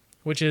 Ellie,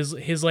 which is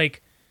his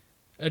like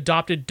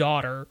adopted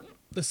daughter,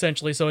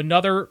 essentially. So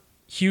another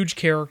huge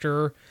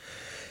character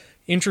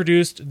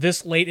introduced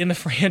this late in the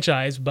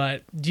franchise.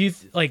 But do you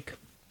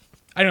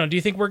I don't know. Do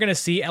you think we're going to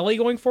see Ellie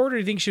going forward, or do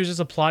you think she was just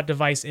a plot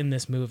device in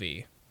this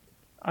movie?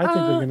 I think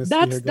we're going to see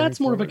her going that's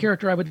more of a forward.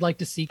 character I would like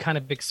to see kind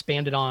of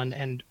expanded on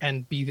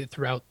and be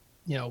throughout,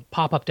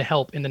 pop up to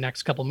help in the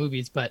next couple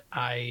movies. But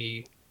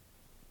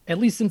at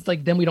least since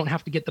like then we don't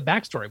have to get the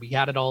backstory. We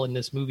had it all in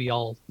this movie,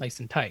 all nice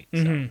and tight. So.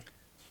 Mm-hmm.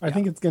 I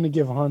think it's going to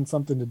give Han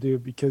something to do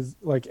because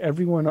like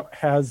everyone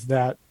has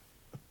that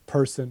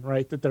person,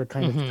 right, that they're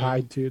kind of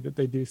tied to, that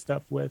they do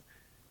stuff with.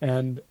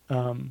 And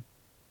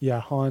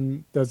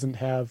Han doesn't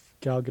have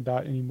Gal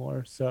Gadot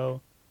anymore,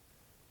 so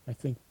I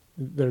think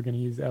they're going to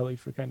use Ellie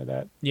for kind of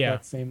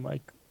that same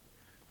like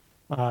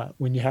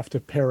when you have to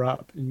pair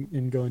up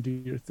and go and do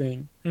your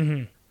thing.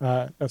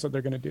 That's what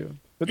they're going to do.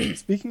 But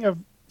speaking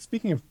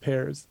of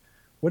pairs,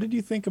 what did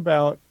you think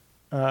about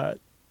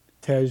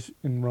Tej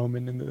and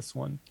Roman in this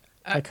one?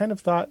 I kind of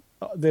thought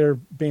their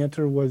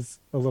banter was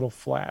a little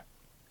flat.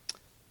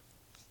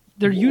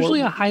 They're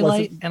usually a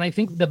highlight, and I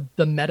think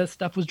the meta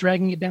stuff was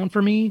dragging it down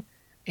for me.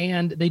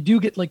 And they do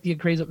get like the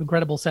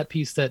incredible set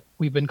piece that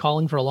we've been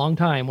calling for a long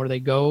time, where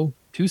they go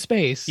to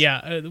space.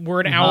 Yeah,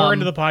 we're an hour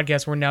into the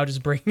podcast. We're now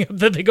just bringing up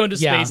that they go into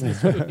space in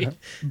this movie.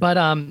 But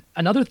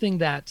another thing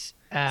that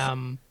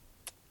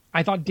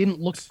I thought didn't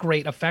look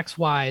great effects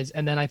wise,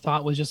 and then I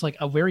thought was just like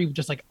a very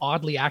just like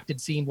oddly acted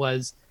scene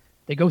was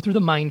they go through the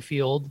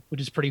minefield,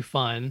 which is pretty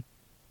fun,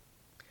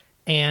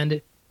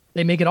 and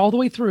they make it all the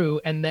way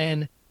through, and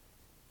then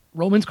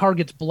Roman's car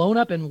gets blown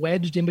up and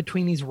wedged in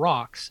between these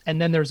rocks,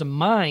 and then there's a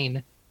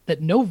mine that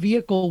no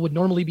vehicle would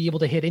normally be able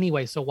to hit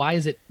anyway. So why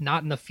is it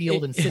not in the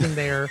field and sitting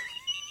there?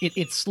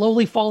 It's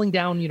slowly falling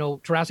down,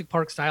 Jurassic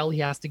Park style. He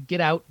has to get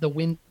out the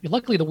wind.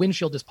 Luckily, the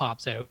windshield just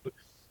pops out, and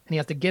he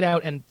has to get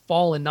out and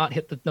fall and not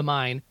hit the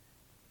mine.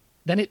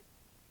 Then it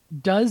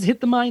does hit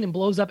the mine and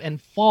blows up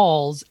and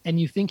falls, and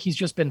you think he's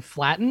just been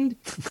flattened.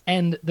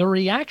 And the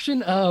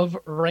reaction of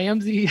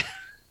Ramsey,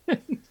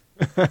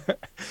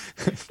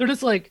 they're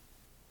just like,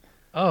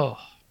 oh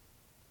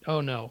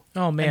no.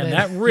 Oh man,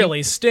 that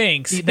really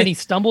stinks. Then he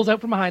stumbles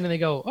out from behind and they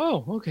go,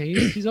 oh, okay,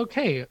 he's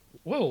okay.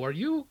 Whoa, are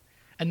you?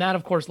 And that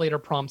of course later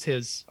prompts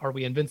his "Are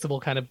we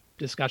invincible?" kind of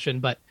discussion,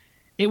 but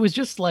it was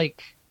just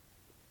like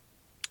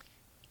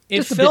a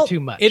bit too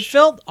much. It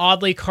felt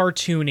oddly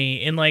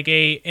cartoony in a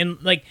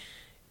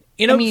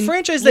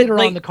franchise that later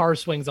like, on the car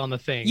swings on the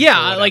thing.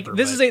 Yeah,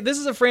 this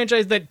is a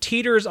franchise that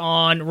teeters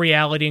on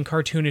reality and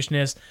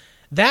cartoonishness.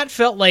 That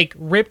felt like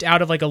ripped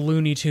out of like a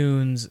Looney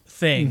Tunes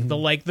thing.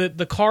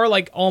 The car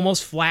like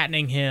almost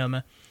flattening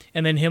him,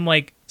 and then him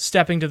like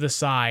stepping to the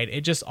side.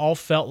 It just all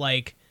felt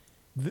like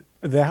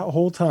that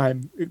whole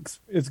time.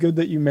 It's good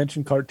that you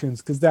mentioned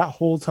cartoons, because that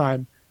whole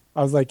time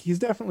I was like, he's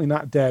definitely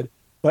not dead.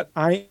 But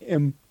I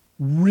am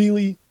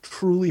really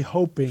truly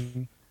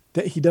hoping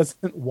that he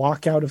doesn't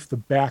walk out of the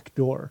back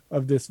door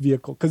of this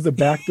vehicle, because the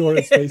back door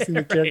is facing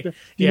the character.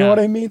 You know what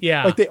I mean?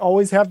 Yeah. Like they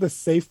always have the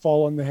safe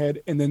fall on the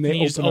head, and then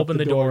they open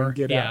the door and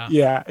get out.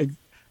 Yeah.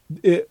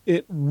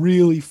 It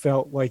really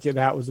felt like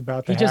that was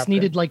about to happen. He just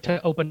needed like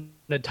to open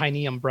a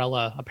tiny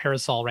umbrella, a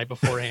parasol right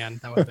beforehand.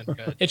 That would have been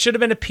good. It should have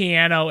been a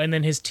piano, and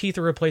then his teeth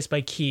are replaced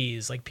by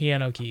keys, like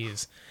piano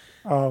keys.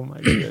 Oh my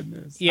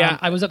goodness. Yeah.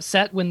 I was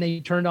upset when they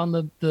turned on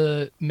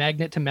the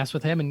magnet to mess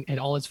with him, and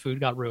all his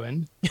food got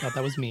ruined. I thought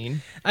that was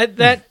mean.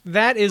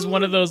 That is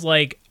one of those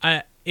like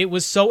it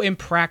was so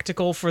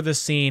impractical for the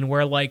scene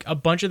where like a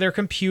bunch of their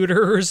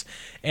computers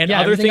and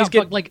other things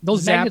get like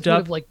those magnets would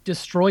have like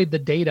destroyed the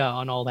data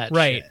on all that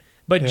shit.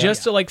 But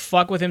just to like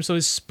fuck with him so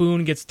his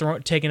spoon gets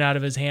taken out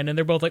of his hand, and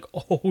they're both like,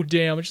 oh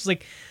damn. It's just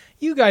like,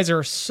 you guys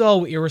are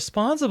so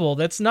irresponsible.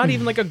 That's not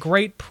even like a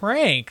great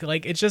prank.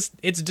 Like it's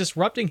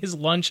disrupting his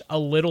lunch a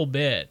little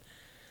bit.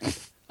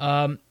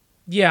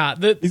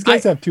 These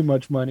guys have too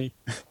much money.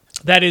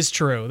 That is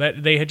true.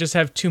 That they just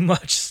have too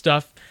much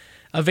stuff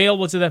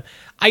available to them.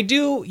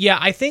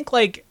 I think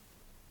like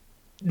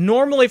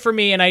normally for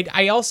me, and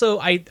I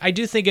also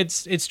do think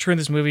it's true in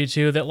this movie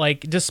too, that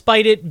like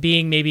despite it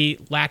being maybe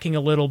lacking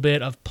a little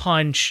bit of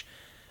punch,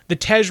 the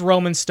Tej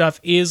Roman stuff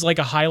is like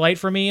a highlight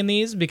for me in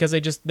these, because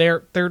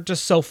they're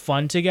just so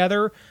fun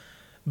together.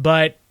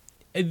 But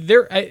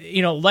they're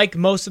like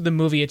most of the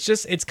movie,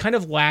 it's kind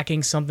of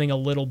lacking something a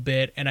little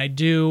bit. And I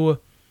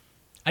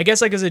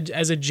guess like as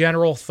a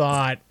general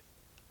thought,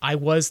 I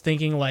was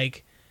thinking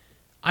like,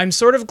 I'm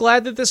sort of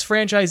glad that this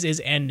franchise is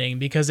ending,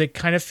 because it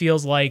kind of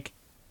feels like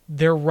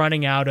they're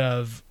running out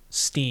of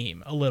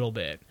steam a little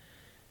bit.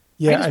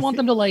 Yeah, I just want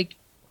them to like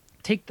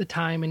take the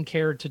time and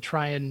care to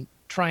try and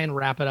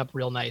wrap it up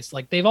real nice.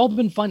 Like they've all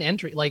been fun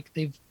entry. Like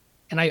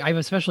I've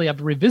especially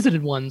have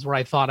revisited ones where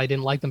I thought I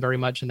didn't like them very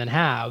much and then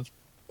have.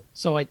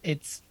 So I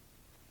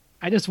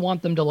just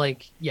want them to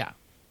like,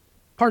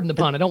 pardon the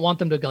pun. I don't want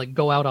them to like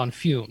go out on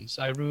fumes.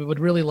 I would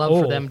really love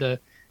for them to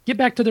get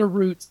back to their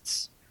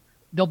roots.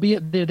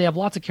 They have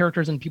lots of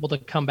characters and people to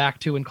come back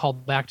to and call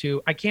back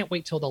to. I can't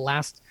wait till the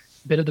last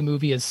bit of the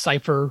movie is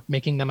Cypher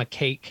making them a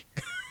cake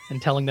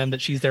and telling them that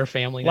she's their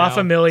family La now.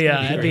 Familia It's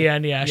gonna be at great. the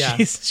end. Yeah, Yeah.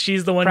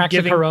 she's the one Cracks a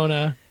giving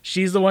Corona.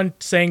 She's the one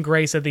saying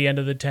grace at the end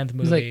of the 10th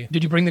He's movie. like,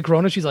 "Did you bring the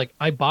Corona?" She's like,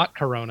 "I bought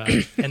Corona,"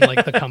 and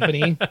like the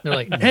company, they're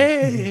like,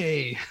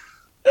 "Hey."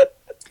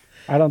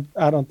 I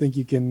don't think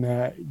you can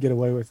get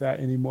away with that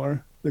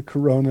anymore. The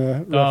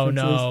Corona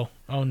references.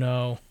 Oh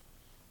no.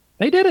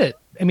 They did it.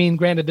 I mean,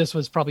 granted, this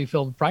was probably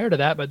filmed prior to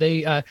that, but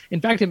they,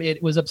 in fact,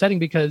 it was upsetting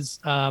because,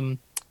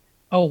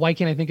 why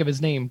can't I think of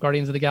his name?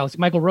 Guardians of the Galaxy,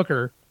 Michael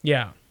Rooker.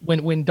 Yeah.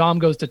 When Dom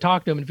goes to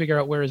talk to him and figure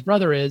out where his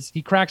brother is,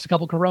 he cracks a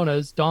couple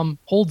Coronas. Dom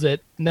holds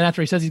it, and then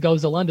after he says he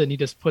goes to London, he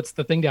just puts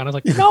the thing down. I was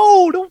like,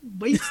 no, don't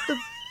waste the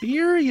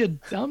beer, you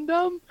dum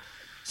dum.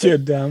 You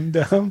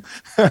dumb.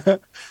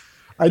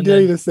 I And dare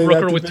then you to say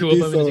Rooker that to with Vin two of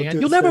them in his Diesel hand. to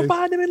You'll his never face.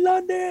 find him in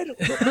London.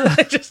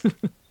 Just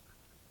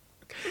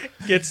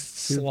gets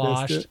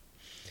sloshed. it.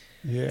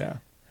 Yeah.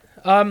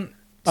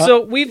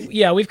 So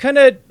we've kind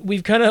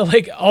of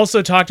like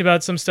also talked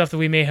about some stuff that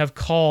we may have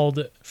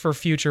called for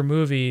future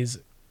movies.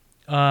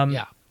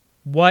 Yeah.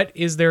 What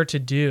is there to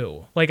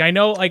do? Like, I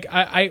know, like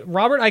I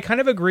Robert, I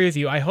kind of agree with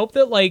you. I hope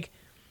that like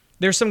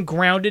there's some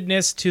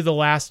groundedness to the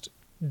last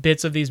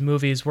bits of these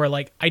movies where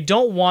like I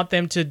don't want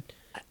them to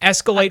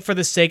escalate for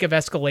the sake of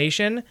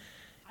escalation.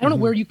 I don't know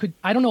where you could.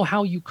 I don't know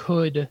how you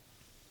could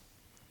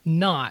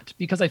not,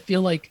 because I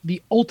feel like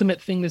the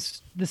ultimate thing.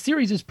 The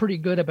series is pretty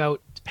good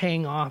about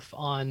paying off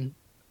on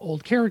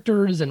old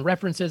characters and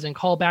references and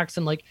callbacks,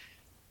 and like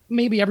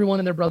maybe everyone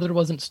and their brother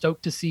wasn't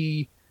stoked to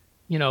see,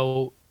 you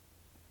know,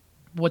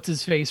 what's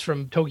his face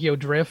from Tokyo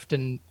Drift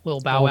and Lil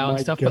Bow Oh Wow and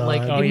my stuff. But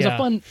like God.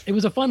 it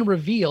was a fun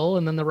reveal,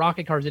 and then the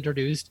rocket car's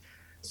introduced.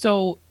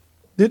 So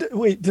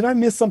Did I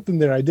miss something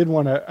there? I did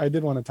want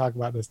to talk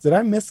about this. Did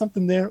I miss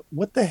something there?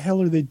 What the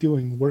hell are they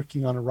doing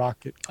working on a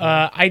rocket?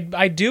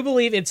 I do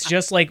believe it's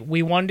just like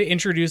we wanted to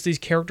introduce these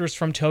characters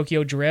from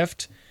Tokyo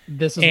Drift,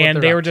 this is and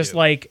what they they're were up just to.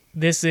 like,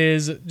 this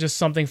is just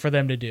something for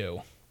them to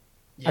do.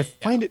 I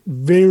find it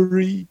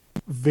very,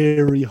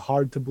 very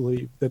hard to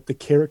believe that the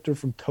character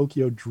from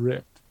Tokyo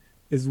Drift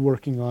is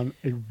working on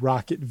a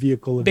rocket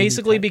vehicle. Of any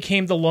Basically type.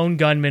 became the lone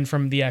gunman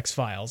from the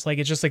X-Files. Like,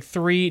 it's just like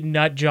three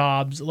nut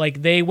jobs.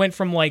 Like, they went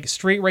from like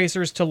street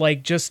racers to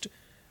like just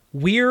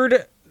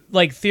weird,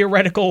 like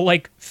theoretical,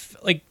 like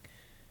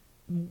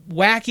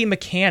wacky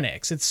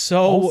mechanics. It's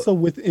so also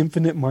with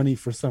infinite money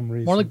for some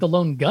reason. more like the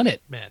Lone Gunnet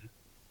men.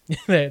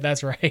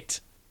 That's right.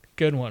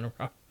 Good one,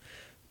 Rob.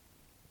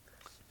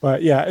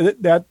 But yeah,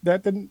 that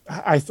didn't.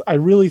 I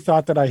really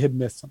thought that I had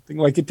missed something.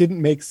 Like, it didn't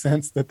make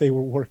sense that they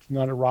were working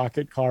on a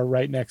rocket car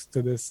right next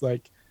to this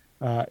like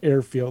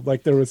airfield.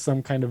 Like there was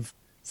some kind of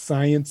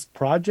science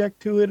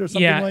project to it or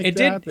something like it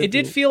that. did. It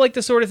did feel like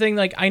the sort of thing.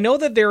 Like, I know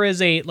that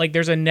there's a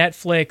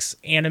Netflix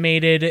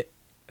animated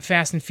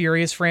Fast and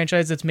Furious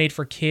franchise that's made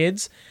for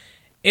kids.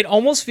 It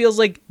almost feels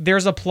like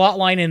there's a plot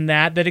line in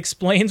that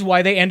explains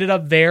why they ended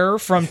up there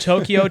from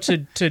Tokyo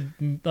to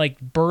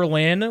like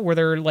Berlin, where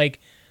they're like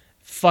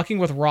fucking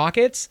with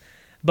rockets.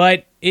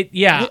 But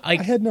I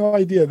had no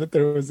idea that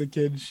there was a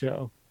kids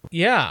show.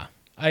 Yeah,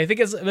 I think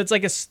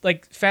it's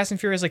like Fast and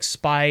Furious like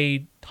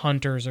spy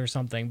hunters or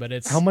something. But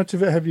it's How much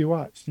of it have you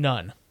watched?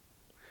 none.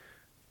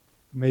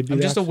 Maybe I'm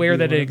that just should aware be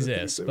that one it of the things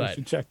exists, that but- we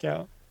should check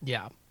out.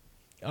 Yeah.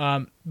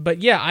 But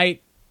yeah,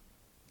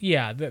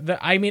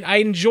 I mean, I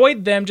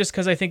enjoyed them just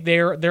because I think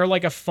they're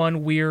like a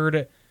fun,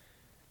 weird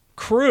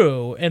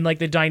crew, and like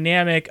the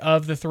dynamic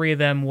of the three of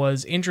them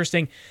was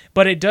interesting.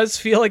 But it does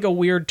feel like a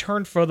weird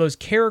turn for those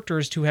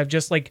characters to have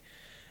just like,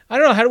 I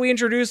don't know, how do we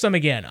introduce them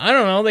again? I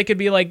don't know. They could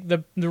be like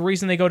the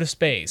reason they go to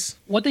space.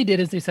 What they did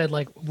is they said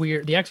like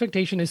the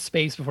expectation is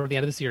space before the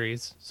end of the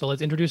series. So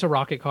let's introduce a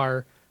rocket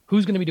car.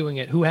 Who's going to be doing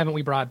it? Who haven't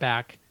we brought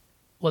back?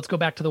 Let's go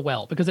back to the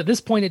well, because at this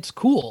point it's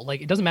cool.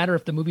 Like, it doesn't matter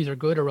if the movies are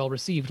good or well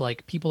received.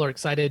 Like, people are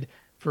excited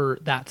for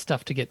that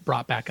stuff to get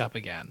brought back up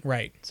again.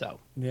 Right. So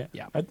Yeah.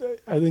 Yeah. I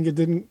think it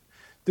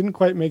didn't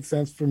quite make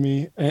sense for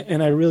me.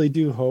 And I really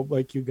do hope,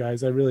 like you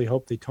guys, I really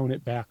hope they tone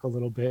it back a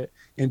little bit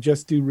and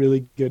just do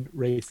really good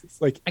races.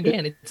 Like,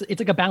 again, it's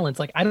like a balance.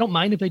 Like, I don't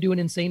mind if they do an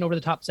insane over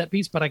the top set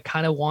piece, but I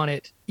kind of want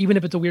it, even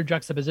if it's a weird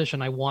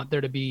juxtaposition, I want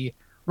there to be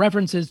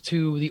references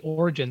to the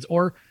origins,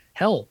 or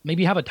hell,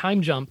 maybe have a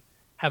time jump,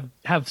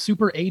 have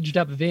super aged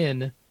up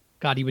Vin.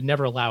 God, he would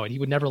never allow it. He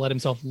would never let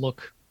himself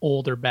look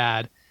old or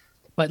bad.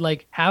 But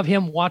like, have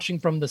him watching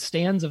from the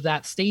stands of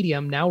that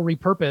stadium, now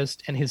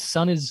repurposed, and his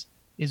son is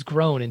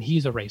grown and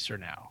he's a racer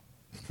now.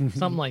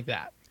 Something like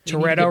that. They need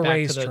to Toretto get back to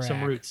racetrack.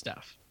 some root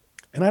stuff.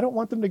 and I don't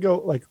want them to go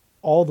like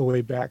all the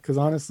way back, because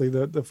honestly,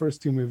 the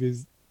first two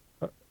movies,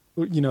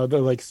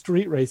 the like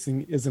street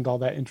racing isn't all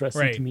that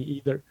interesting Right. to me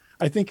either.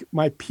 I think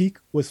my peak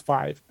was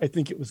 5. I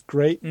think it was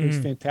great. It was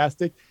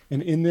fantastic.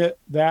 And in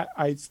that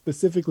I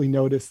specifically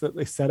noticed that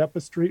they set up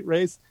a street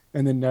race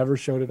and then never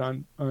showed it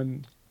on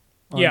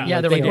Yeah. Yeah,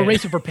 they're they like, we're did.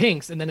 racing for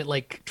pinks, and then it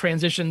like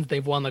transitions,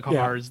 they've won the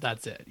cars,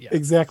 that's it. Yeah.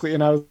 Exactly.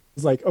 And I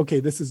was like, okay,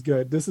 this is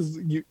good. This is,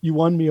 you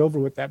won me over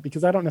with that,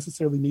 because I don't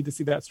necessarily need to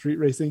see that street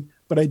racing,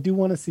 but I do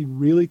want to see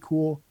really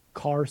cool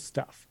car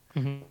stuff.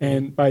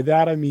 And by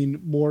that, I mean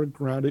more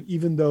grounded,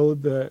 even though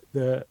the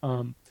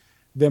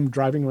them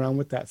driving around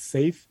with that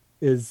safe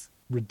is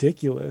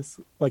ridiculous,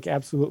 like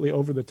absolutely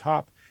over the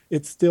top,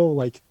 it still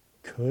like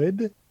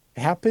could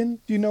happen.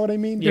 Do you know what I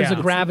mean? There's Yeah.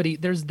 a gravity.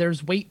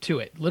 There's weight to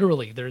it.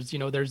 Literally,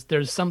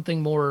 there's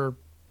something more.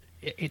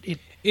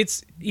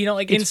 It's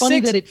like in It's funny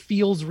 6 that it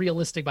feels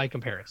realistic by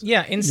comparison.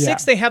 Yeah, in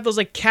 6 they have those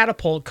like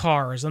catapult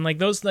cars and like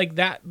those like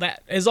that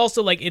is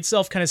also like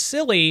itself kind of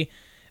silly,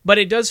 but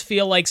it does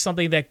feel like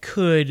something that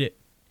could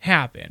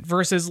happen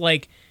versus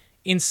like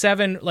in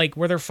 7 like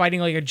where they're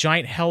fighting like a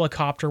giant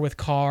helicopter with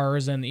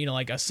cars and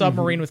like a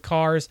submarine with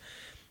cars.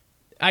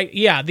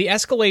 The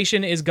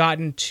escalation is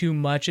gotten too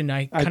much and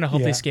I kind of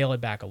hope they scale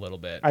it back a little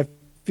bit. I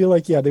feel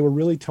like they were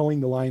really towing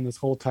the line this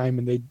whole time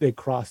and they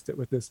crossed it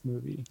with this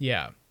movie.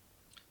 Yeah.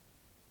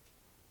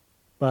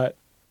 But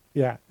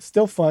yeah,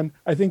 still fun.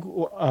 I think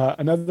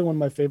another one of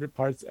my favorite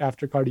parts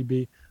after Cardi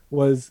B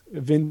was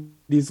Vin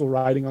Diesel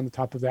riding on the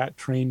top of that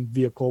train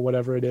vehicle,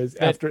 whatever it is,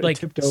 after it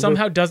tipped over.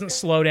 Somehow doesn't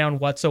slow down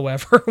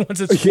whatsoever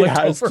once it's flipped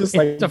over. It's just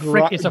like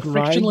It's a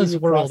frictionless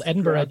world. across the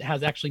Edinburgh ground.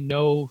 has actually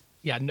no.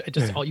 Yeah,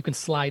 you can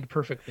slide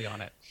perfectly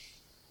on it.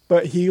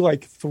 But he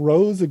like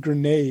throws a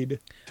grenade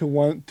to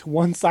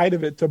one side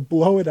of it to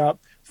blow it up,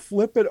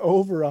 flip it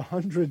over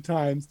 100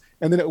 times,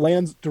 and then it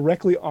lands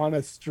directly on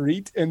a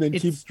street and then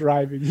keeps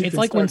driving. It's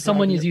like when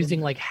someone is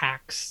using like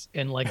hacks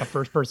in like a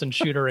first-person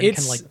shooter and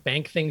can like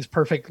bank things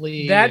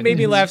perfectly. That made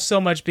me laugh so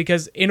much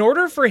because in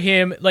order for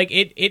him, like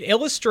it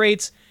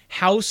illustrates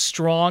how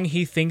strong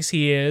he thinks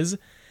he is,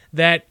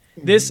 that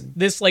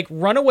this like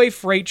runaway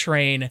freight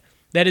train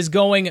that is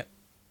going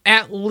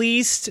at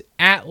least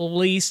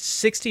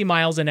 60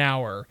 miles an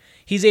hour,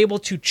 he's able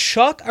to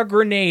chuck a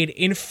grenade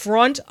in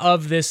front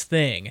of this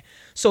thing.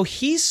 So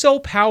he's so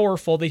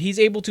powerful that he's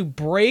able to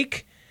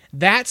break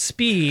that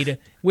speed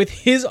with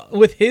his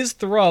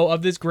throw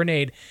of this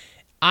grenade.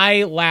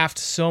 I laughed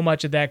so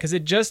much at that because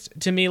it just,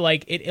 to me,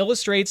 like, it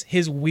illustrates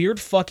his weird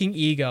fucking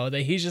ego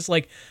that he's just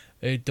like,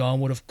 hey,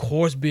 Dom would of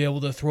course be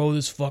able to throw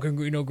this fucking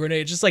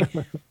grenade. It's just like,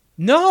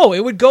 no,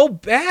 it would go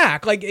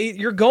back. Like,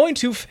 you're going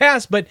too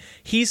fast, but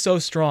he's so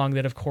strong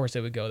that of course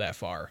it would go that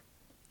far.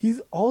 He's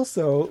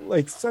also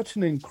like such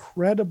an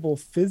incredible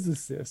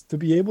physicist to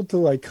be able to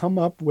like come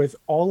up with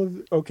all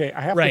of, okay,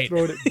 I have to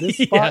throw it at this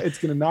spot. It's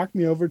going to knock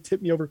me over,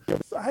 tip me over.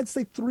 So I'd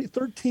say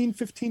 13,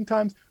 15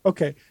 times.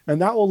 Okay. And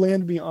that will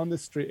land me on the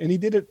street. And he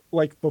did it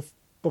like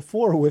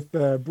before with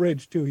the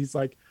bridge too. He's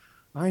like,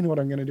 I know what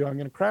I'm going to do. I'm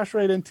going to crash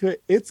right into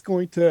it. It's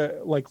going to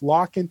like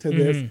lock into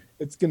this.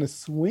 It's going to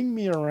swing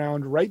me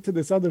around right to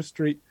this other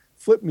street,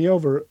 flip me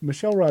over.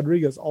 Michelle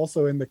Rodriguez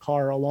also in the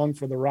car along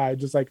for the ride,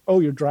 just like, oh,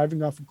 you're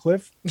driving off a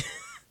cliff?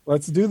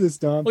 Let's do this,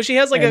 Dom. Well, she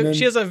has like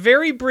she has a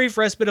very brief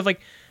respite of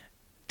like,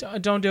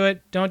 don't do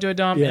it, Dom.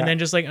 Yeah. And then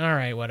just like, all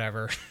right,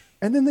 whatever.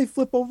 And then they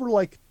flip over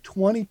like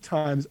 20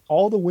 times.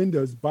 All the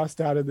windows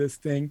bust out of this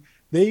thing.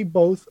 They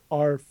both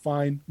are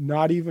fine.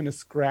 Not even a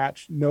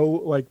scratch. No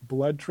like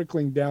blood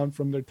trickling down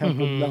from their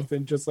temple.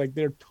 Nothing. Just like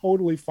they're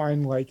totally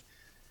fine. Like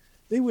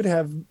they would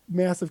have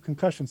massive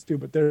concussions too,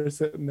 but they're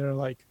sitting there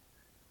like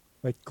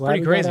glad pretty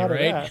we crazy, got out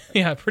right? Of that.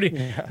 Yeah, pretty.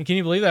 Yeah. Can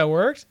you believe that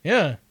worked?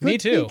 Yeah, me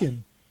too.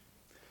 Thinking.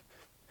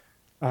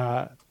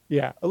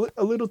 Yeah,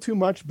 a little too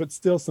much, but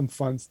still some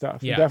fun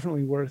stuff. Yeah.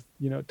 Definitely worth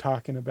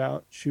talking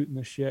about, shooting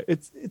the shit.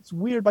 It's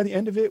weird. By the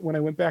end of it, when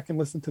I went back and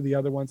listened to the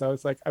other ones, I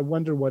was like, I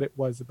wonder what it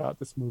was about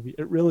this movie.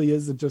 It really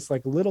is just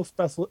like a little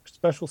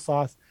special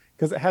sauce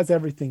because it has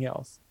everything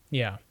else.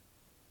 Yeah.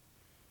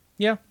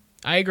 Yeah,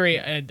 I agree.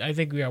 I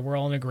think we're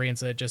all in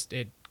agreement that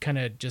it kind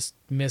of just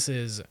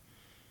misses.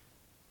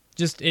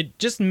 It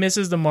just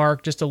misses the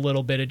mark just a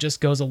little bit. It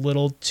just goes a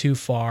little too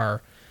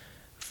far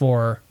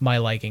for my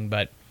liking.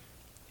 But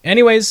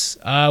anyways,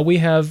 we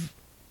have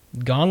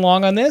gone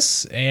long on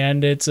this,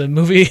 and it's a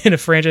movie and a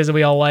franchise that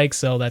we all like,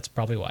 so that's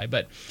probably why.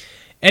 But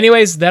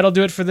anyways, that'll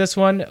do it for this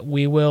one.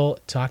 We will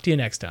talk to you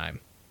next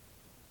time.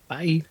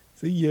 Bye.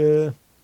 See ya.